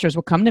new investors,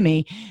 will come to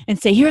me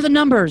and say, here are the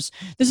numbers.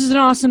 This is an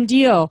awesome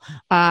deal.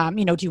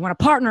 Do you want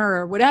to partner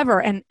or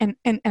whatever? And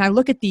I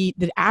look at the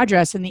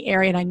address in the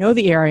area, and I know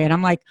the area, and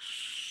I'm like,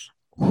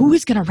 who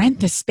is going to rent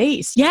this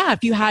space? Yeah,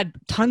 if you had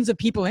tons of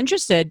people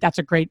interested, that's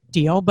a great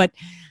deal, but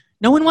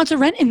no one wants to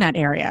rent in that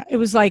area. It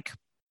was like,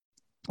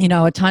 it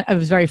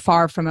was very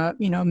far from a,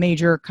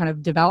 major kind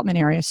of development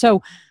area.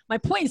 So my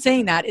point in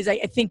saying that is I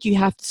think you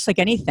have to, just like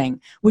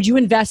anything, would you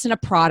invest in a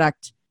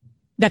product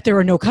that there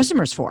are no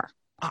customers for?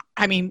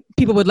 I mean,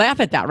 people would laugh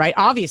at that, right?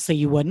 Obviously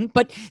you wouldn't,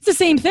 but it's the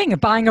same thing of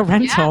buying a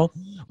rental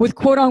with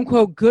quote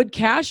unquote good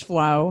cash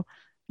flow.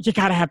 You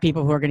got to have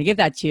people who are going to give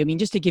that to you. I mean,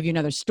 just to give you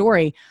another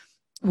story,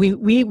 when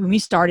we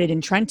started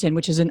in Trenton,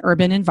 which is an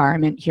urban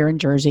environment here in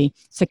Jersey,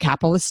 it's a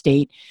capital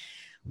estate.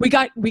 We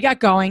got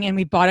going and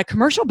we bought a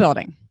commercial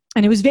building,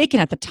 and it was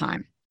vacant at the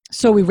time.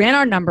 So we ran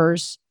our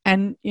numbers,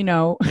 and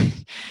let's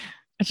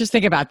just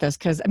think about this,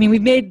 because I mean,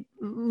 we've made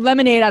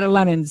lemonade out of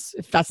lemons,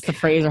 if that's the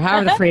phrase or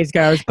however the phrase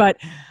goes. But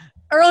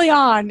early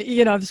on,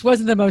 this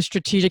wasn't the most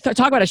strategic.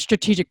 Talk about a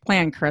strategic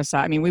plan, Carissa.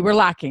 I mean, we were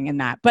lacking in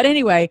that. But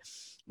anyway,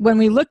 when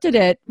we looked at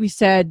it, we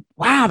said,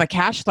 wow, the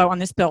cash flow on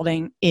this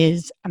building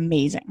is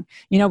amazing.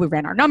 We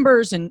ran our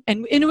numbers and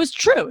it was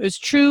true. It was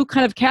true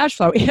kind of cash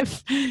flow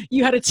if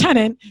you had a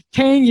tenant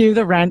paying you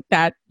the rent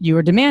that you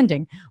were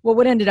demanding. Well,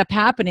 what ended up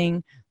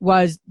happening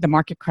was the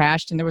market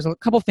crashed, and there was a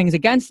couple of things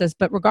against us,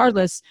 but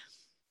regardless,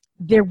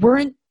 there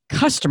weren't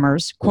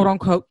customers, quote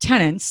unquote,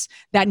 tenants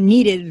that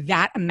needed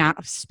that amount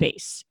of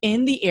space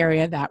in the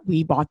area that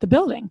we bought the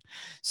building.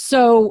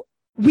 So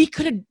we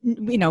could have,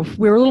 we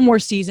were a little more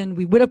seasoned.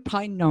 We would have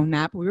probably known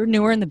that, but we were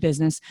newer in the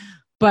business.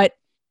 But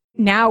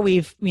now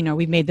we've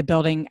made the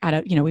building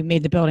we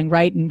made the building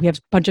right. And we have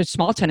a bunch of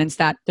small tenants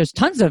that there's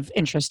tons of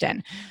interest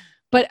in.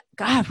 But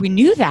God, if we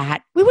knew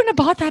that, we wouldn't have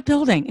bought that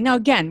building. And now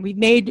again, we've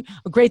made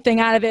a great thing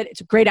out of it.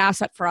 It's a great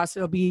asset for us.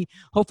 It'll be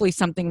hopefully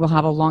something we'll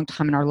have a long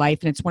time in our life.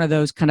 And it's one of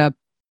those kind of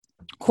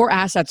core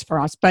assets for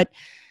us. But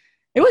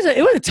it was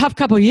a tough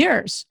couple of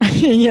years.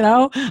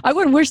 I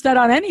wouldn't wish that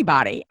on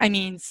anybody. I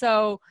mean,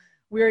 so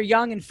we were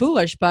young and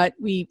foolish, but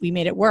we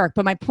made it work.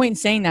 But my point in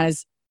saying that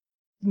is,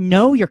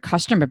 know your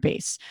customer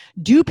base.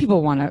 Do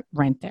people want to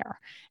rent there?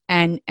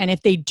 And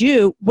if they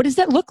do, what does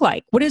that look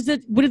like? What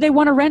do they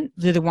want to rent?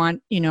 Do they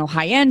want,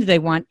 high end? Do they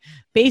want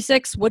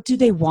basics? What do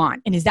they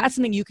want? And is that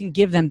something you can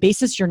give them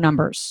basis your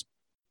numbers?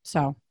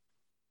 So.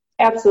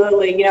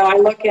 Absolutely. I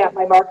look at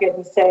my market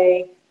and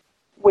say,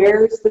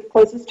 where's the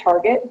closest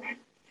Target?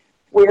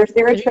 Where's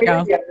there a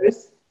Trader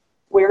Joe's?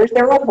 Where's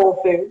there a Whole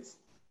Foods?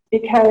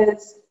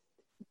 Because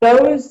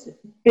those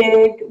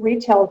big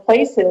retail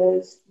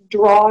places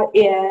draw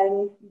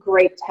in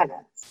great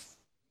tenants,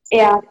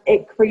 and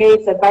it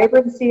creates a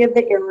vibrancy of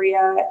the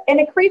area, and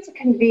it creates a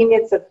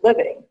convenience of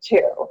living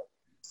too.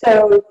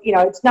 So,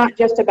 it's not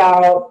just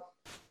about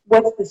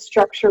what's the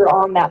structure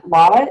on that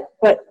lot,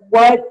 but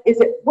what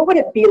would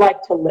it be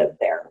like to live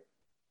there?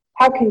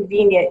 How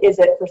convenient is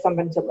it for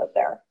someone to live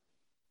there?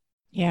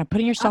 Yeah,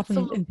 putting yourself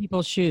in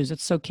people's shoes.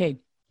 It's so key.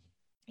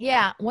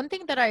 Yeah. One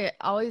thing that I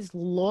always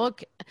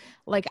look,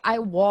 like I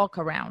walk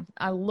around.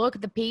 I look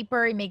at the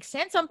paper. It makes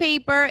sense on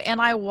paper,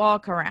 and I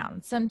walk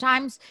around.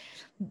 Sometimes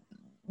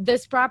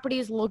this property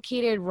is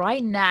located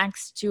right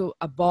next to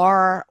a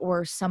bar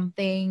or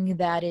something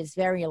that is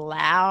very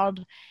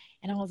loud.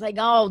 And I was like,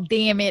 oh,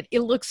 damn it.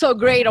 It looks so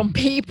great on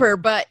paper,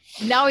 but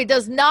now it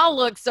does not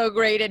look so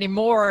great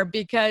anymore,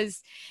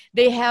 because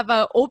they have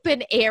an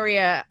open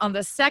area on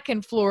the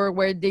second floor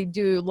where they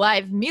do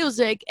live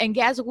music. And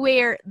guess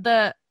where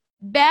the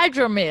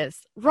bedroom is?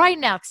 Right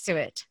next to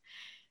it.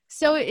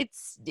 So it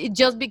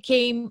just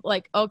became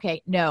like,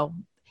 okay, no.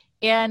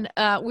 And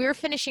we were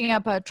finishing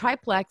up a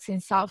triplex in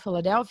South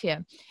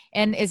Philadelphia.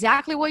 And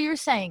exactly what you're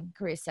saying,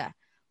 Carissa.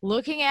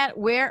 looking at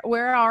where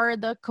are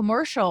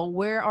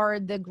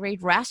the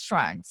great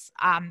restaurants.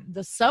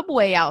 The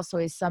subway also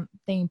is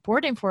something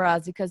important for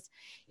us, because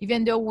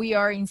even though we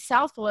are in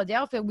South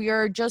Philadelphia, we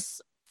are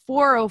just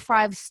 4 or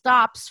 5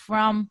 stops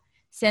from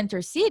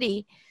Center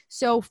City.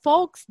 So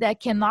folks that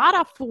cannot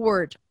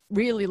afford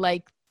really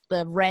like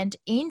the rent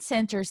in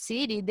Center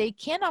City, they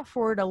can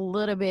afford a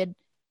little bit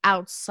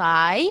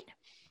outside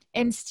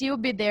and still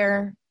be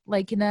there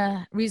like in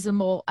a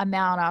reasonable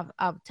amount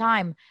of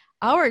time.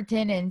 Our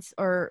tenants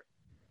are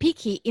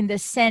picky in the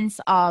sense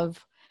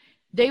of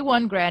they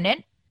want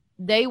granite,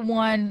 they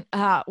want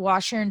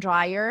washer and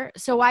dryer.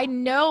 So I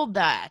know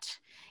that.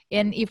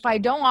 And if I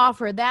don't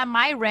offer that,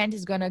 my rent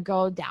is going to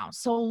go down.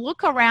 So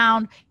look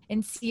around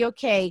and see,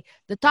 okay,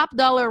 the top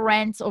dollar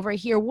rents over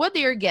here, what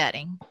they're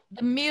getting,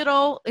 in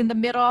the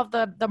middle of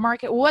the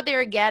market, what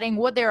they're getting,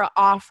 what they're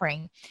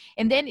offering.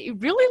 And then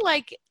it really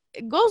like,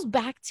 it goes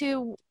back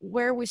to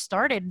where we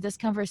started this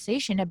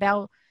conversation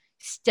about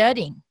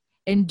studying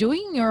and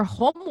doing your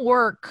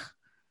homework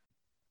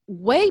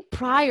way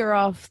prior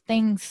of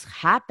things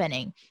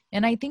happening.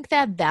 And I think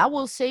that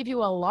will save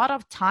you a lot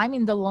of time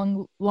in the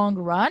long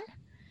run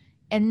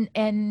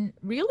and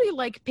really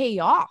like pay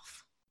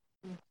off.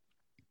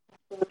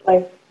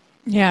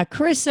 Yeah,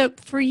 Carissa,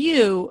 for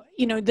you,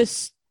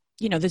 this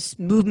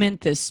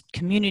movement, this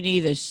community,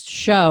 this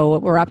show,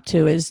 what we're up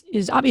to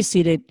is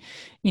obviously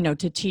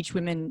to teach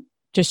women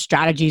just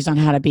strategies on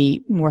how to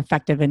be more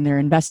effective in their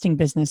investing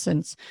business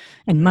and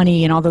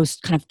money and all those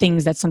kind of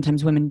things that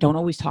sometimes women don't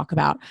always talk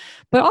about.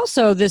 But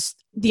also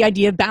the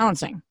idea of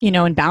balancing,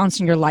 and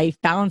balancing your life,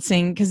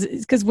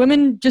 because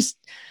women just,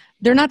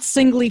 they're not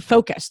singly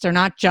focused. They're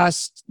not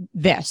just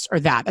this or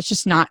that. That's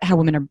just not how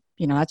women are,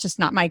 that's just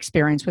not my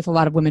experience with a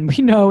lot of women we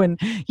know. And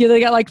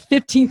they got like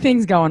 15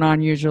 things going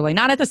on usually,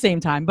 not at the same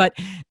time, but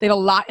they have a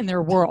lot in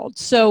their world.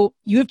 So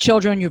you have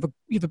children,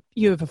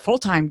 you have a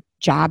full-time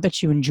job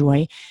that you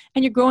enjoy,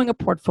 and you're growing a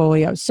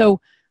portfolio.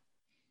 So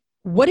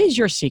what is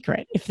your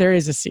secret, if there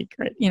is a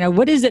secret?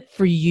 What is it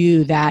for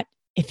you that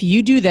if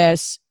you do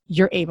this,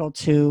 you're able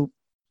to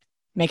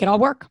make it all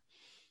work?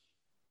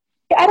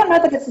 I don't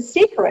know that it's a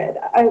secret.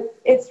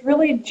 It's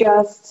really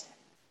just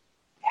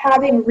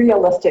having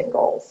realistic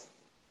goals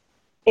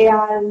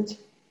and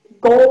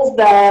goals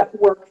that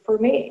work for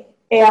me.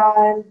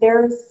 And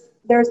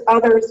there's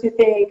others who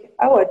think,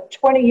 oh, a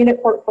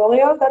 20-unit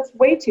portfolio, that's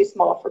way too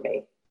small for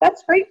me.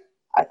 That's great,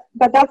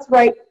 but that's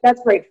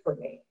right for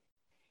me.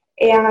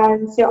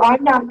 And so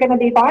I'm not going to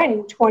be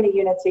buying 20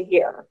 units a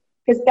year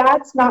because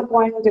that's not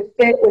going to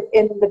fit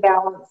within the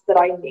balance that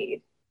I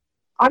need.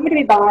 I'm going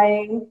to be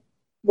buying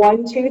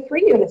 1, 2,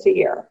 3 units a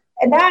year.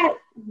 And that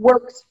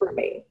works for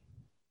me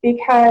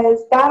because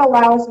that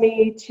allows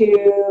me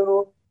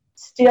to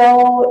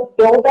still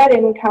build that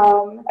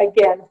income,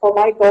 again, for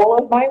my goal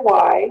of my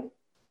why.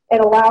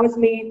 It allows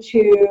me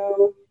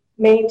to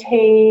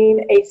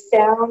maintain a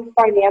sound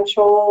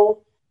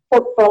financial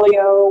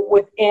portfolio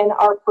within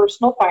our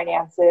personal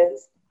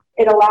finances.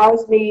 It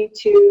allows me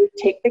to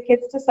take the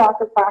kids to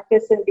soccer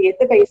practice and be at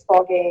the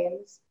baseball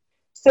games.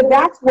 So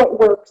that's what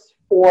works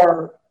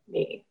for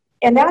me.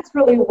 And that's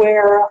really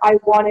where I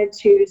wanted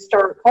to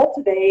start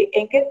Cultivate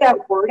and get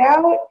that word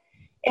out,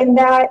 and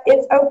that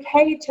it's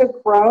okay to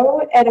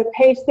grow at a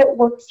pace that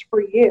works for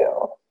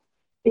you.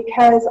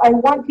 Because I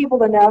want people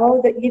to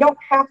know that you don't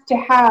have to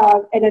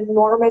have an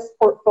enormous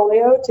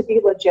portfolio to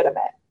be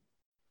legitimate.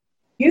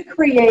 You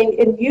create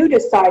and you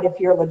decide if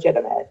you're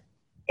legitimate.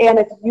 And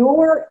if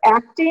you're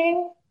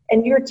acting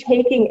and you're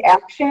taking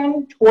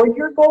action toward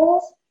your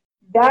goals,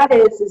 that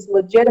is as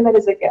legitimate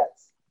as it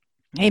gets.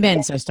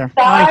 Amen, sister.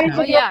 The size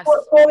of your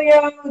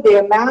portfolio, the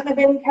amount of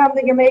income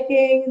that you're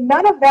making,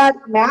 none of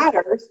that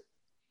matters.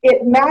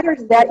 It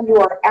matters that you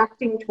are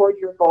acting toward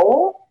your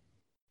goal.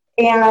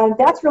 And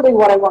that's really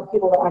what I want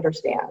people to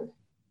understand.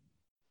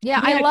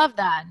 Yeah, I love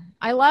that.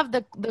 I love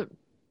the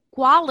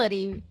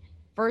quality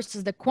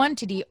versus the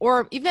quantity,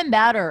 or even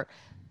better,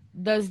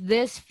 does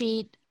this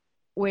fit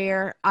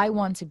where I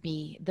want to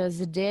be?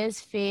 Does this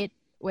fit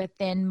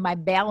within my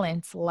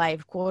balanced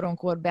life, quote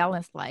unquote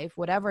balanced life,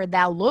 whatever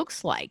that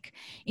looks like,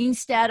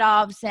 instead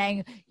of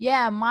saying,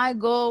 yeah, my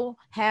goal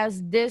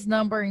has this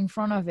number in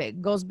front of it,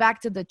 goes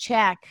back to the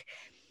check.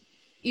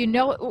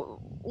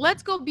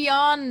 Let's go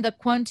beyond the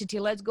quantity.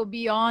 Let's go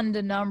beyond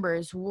the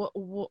numbers.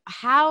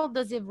 How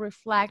does it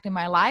reflect in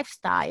my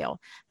lifestyle?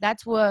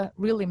 That's what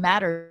really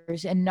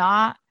matters, and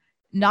not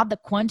the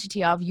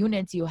quantity of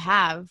units you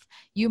have.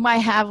 You might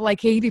have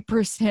like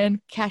 80%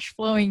 cash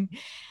flowing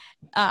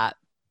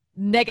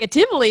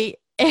negatively,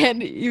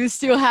 and you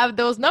still have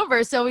those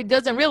numbers, so it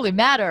doesn't really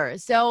matter.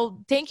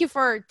 So thank you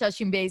for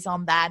touching base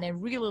on that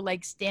and really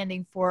like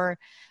standing for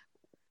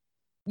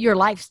your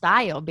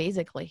lifestyle,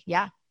 basically.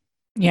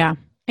 Yeah.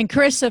 And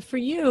Carissa, for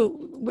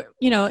you,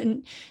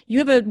 and you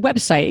have a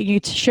website. You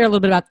share a little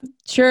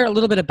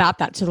bit about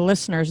that to the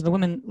listeners, the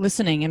women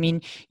listening. I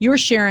mean, you're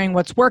sharing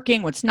what's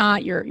working, what's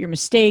not, your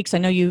mistakes. I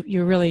know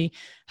you really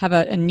have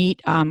a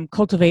neat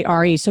Cultivate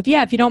RE. So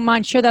if you don't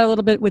mind, share that a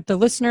little bit with the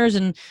listeners,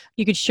 and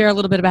you could share a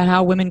little bit about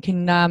how women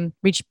can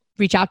reach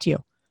out to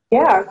you.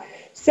 Yeah.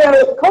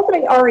 So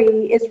Cultivate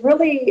RE is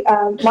really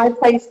my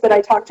place that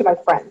I talk to my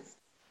friends.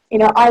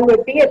 I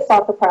would be at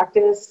soccer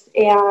practice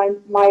and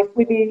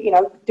we'd be,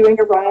 doing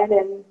a run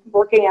and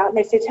working out, and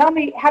they say, tell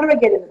me, how do I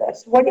get into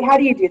this? How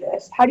do you do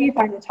this? How do you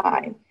find the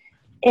time?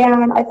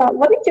 And I thought,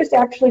 let me just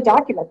actually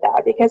document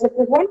that, because if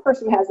one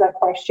person has that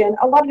question,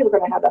 a lot of people are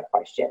going to have that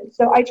question.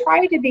 So I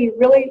try to give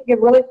really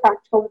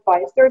practical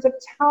advice. There's a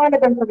ton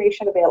of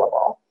information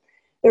available.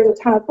 There's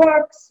a ton of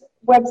books,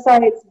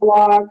 websites,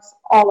 blogs,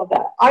 all of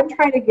that. I'm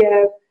trying to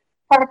give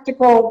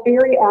practical,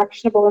 very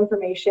actionable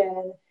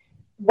information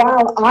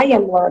while I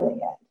am learning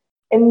it.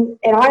 And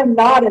I'm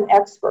not an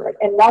expert,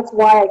 and that's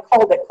why I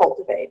called it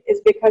Cultivate,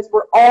 is because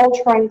we're all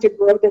trying to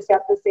grow this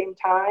at the same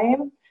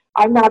time.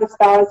 I'm not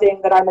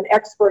espousing that I'm an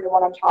expert in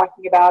what I'm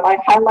talking about. I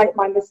highlight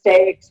my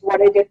mistakes, what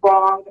I did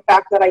wrong, the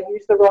fact that I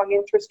used the wrong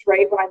interest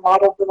rate when I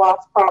modeled the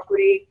lost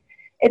property.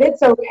 And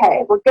it's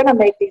okay. We're going to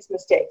make these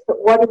mistakes,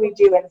 but what do we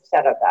do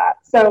instead of that?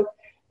 So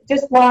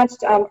just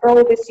launched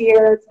early this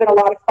year. It's been a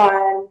lot of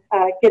fun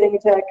getting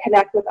to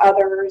connect with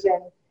others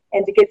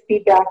and to get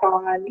feedback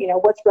on,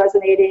 what's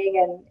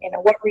resonating and,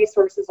 what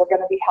resources are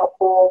going to be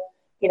helpful.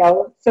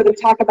 So we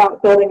talk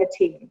about building a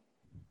team.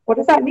 What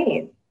does that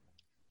mean?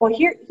 Well,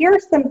 here are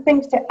some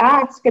things to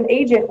ask an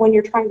agent when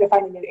you're trying to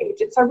find a new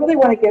agent. So I really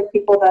want to give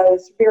people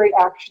those very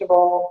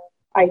actionable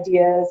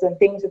ideas and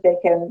things that they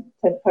can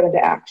put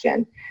into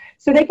action.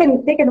 So they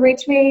can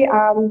reach me.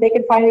 They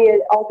can find me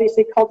at,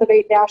 obviously,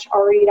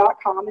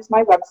 cultivate-re.com is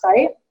my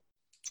website.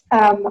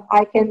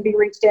 I can be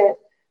reached at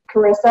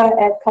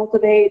Carissa at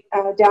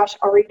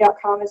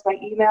cultivate-re.com is my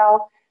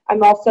email.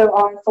 I'm also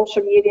on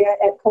social media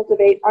at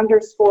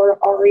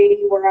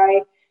cultivate_re, where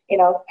I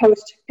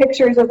post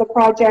pictures of the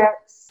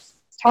projects,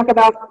 talk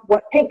about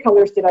what paint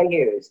colors did I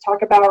use,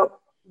 talk about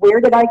where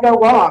did I go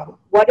wrong,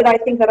 what did I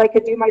think that I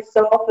could do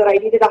myself that I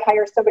needed to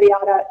hire somebody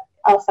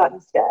else out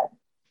instead.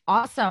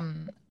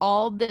 Awesome.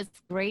 All this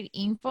great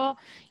info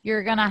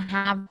you're going to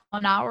have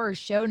on our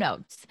show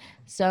notes.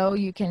 So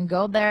you can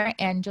go there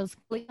and just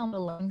click on the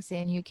links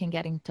and you can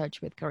get in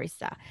touch with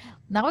Carissa.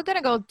 Now we're going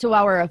to go to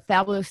our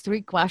fabulous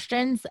 3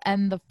 questions.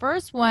 And the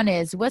first one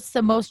is, what's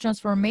the most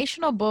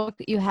transformational book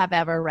you have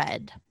ever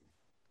read?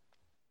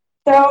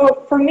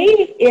 So for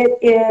me, it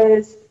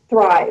is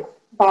Thrive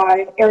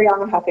by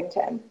Arianna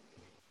Huffington.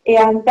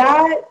 And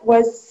that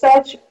was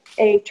such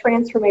a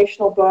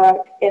transformational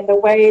book in the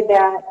way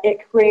that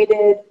it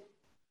created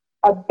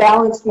a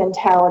balanced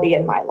mentality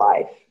in my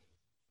life.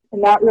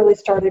 And that really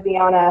started me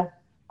on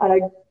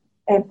an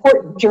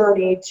important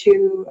journey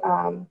to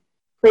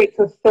create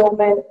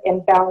fulfillment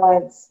and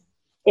balance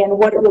in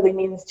what it really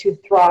means to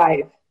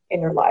thrive in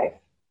your life.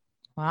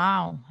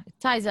 Wow. It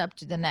ties up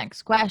to the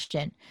next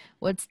question.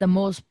 What's the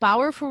most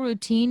powerful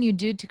routine you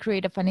do to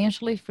create a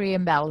financially free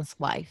and balanced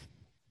life?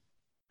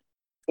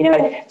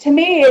 To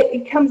me,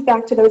 it comes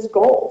back to those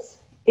goals,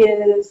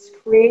 is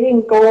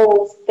creating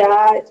goals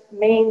that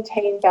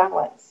maintain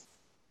balance.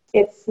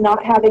 It's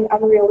not having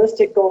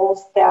unrealistic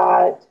goals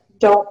that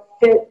don't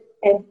fit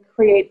and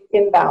create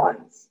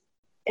imbalance.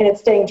 And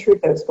it's staying true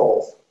to those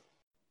goals.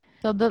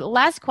 So the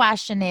last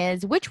question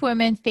is, which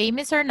woman,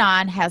 famous or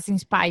not, has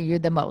inspired you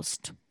the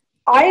most?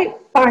 I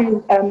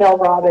find Mel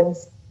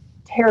Robbins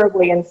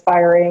terribly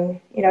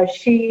inspiring.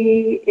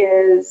 She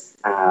has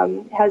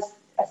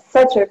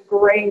such a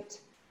great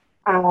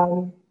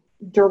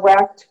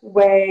direct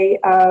way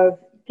of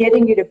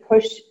getting you to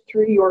push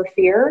through your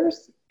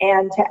fears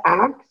and to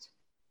act.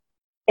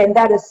 And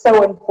that is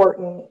so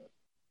important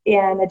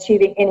in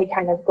achieving any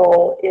kind of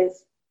goal,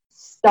 is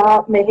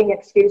stop making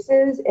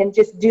excuses and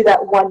just do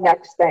that one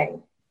next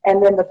thing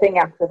and then the thing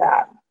after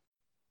that.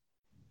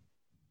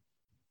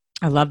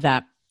 I love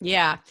that.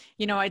 Yeah.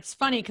 It's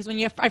funny because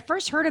when I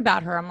first heard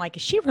about her, I'm like,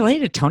 is she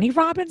related to Tony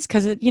Robbins?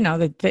 Because,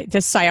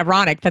 just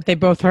ironic that they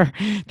both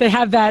they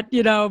have that,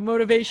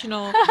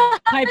 motivational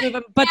type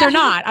of, but they're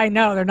not. I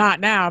know they're not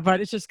now, but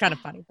it's just kind of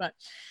funny. But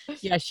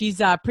yeah, she's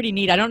pretty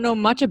neat. I don't know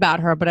much about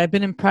her, but I've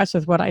been impressed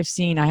with what I've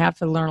seen. I have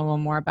to learn a little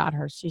more about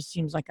her. She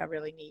seems like a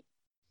really neat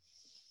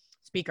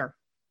speaker.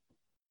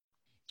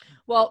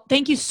 Well,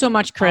 thank you so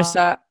much,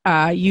 Carissa.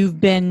 You've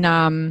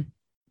been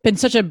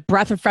such a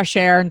breath of fresh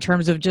air in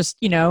terms of just,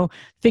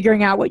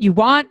 figuring out what you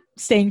want,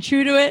 staying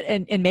true to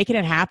it and making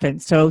it happen.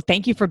 So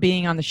thank you for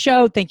being on the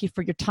show. Thank you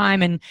for your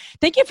time. And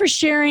thank you for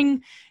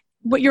sharing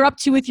what you're up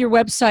to with your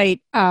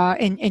website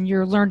and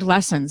your learned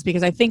lessons,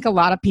 because I think a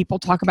lot of people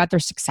talk about their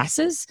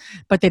successes,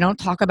 but they don't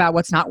talk about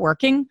what's not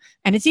working.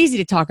 And it's easy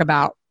to talk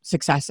about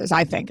successes.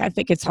 I think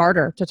it's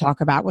harder to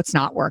talk about what's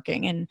not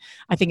working. And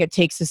I think it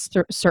takes a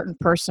certain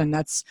person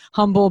that's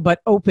humble,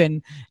 but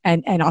open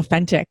and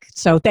authentic.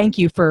 So thank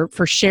you for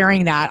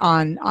sharing that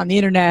on the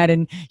internet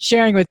and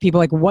sharing with people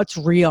like what's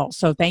real.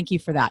 So thank you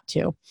for that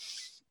too.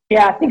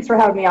 Yeah. Thanks for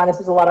having me on. This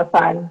was a lot of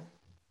fun.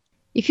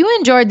 If you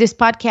enjoyed this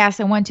podcast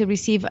and want to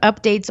receive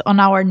updates on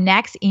our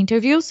next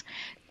interviews,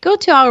 go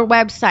to our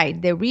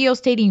website,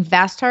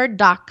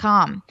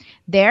 therealestateinvestor.com.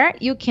 There,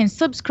 you can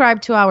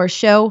subscribe to our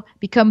show,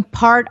 become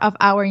part of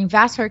our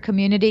investor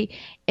community,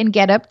 and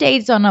get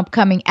updates on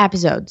upcoming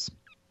episodes.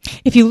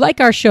 If you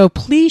like our show,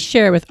 please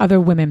share it with other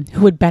women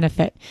who would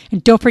benefit.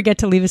 And don't forget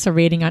to leave us a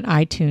rating on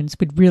iTunes.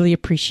 We'd really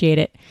appreciate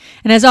it.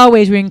 And as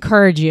always, we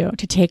encourage you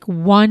to take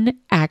one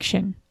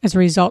action as a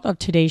result of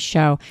today's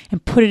show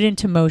and put it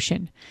into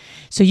motion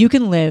so you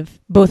can live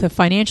both a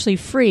financially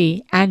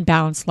free and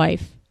balanced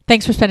life.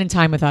 Thanks for spending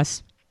time with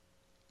us.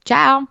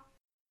 Ciao.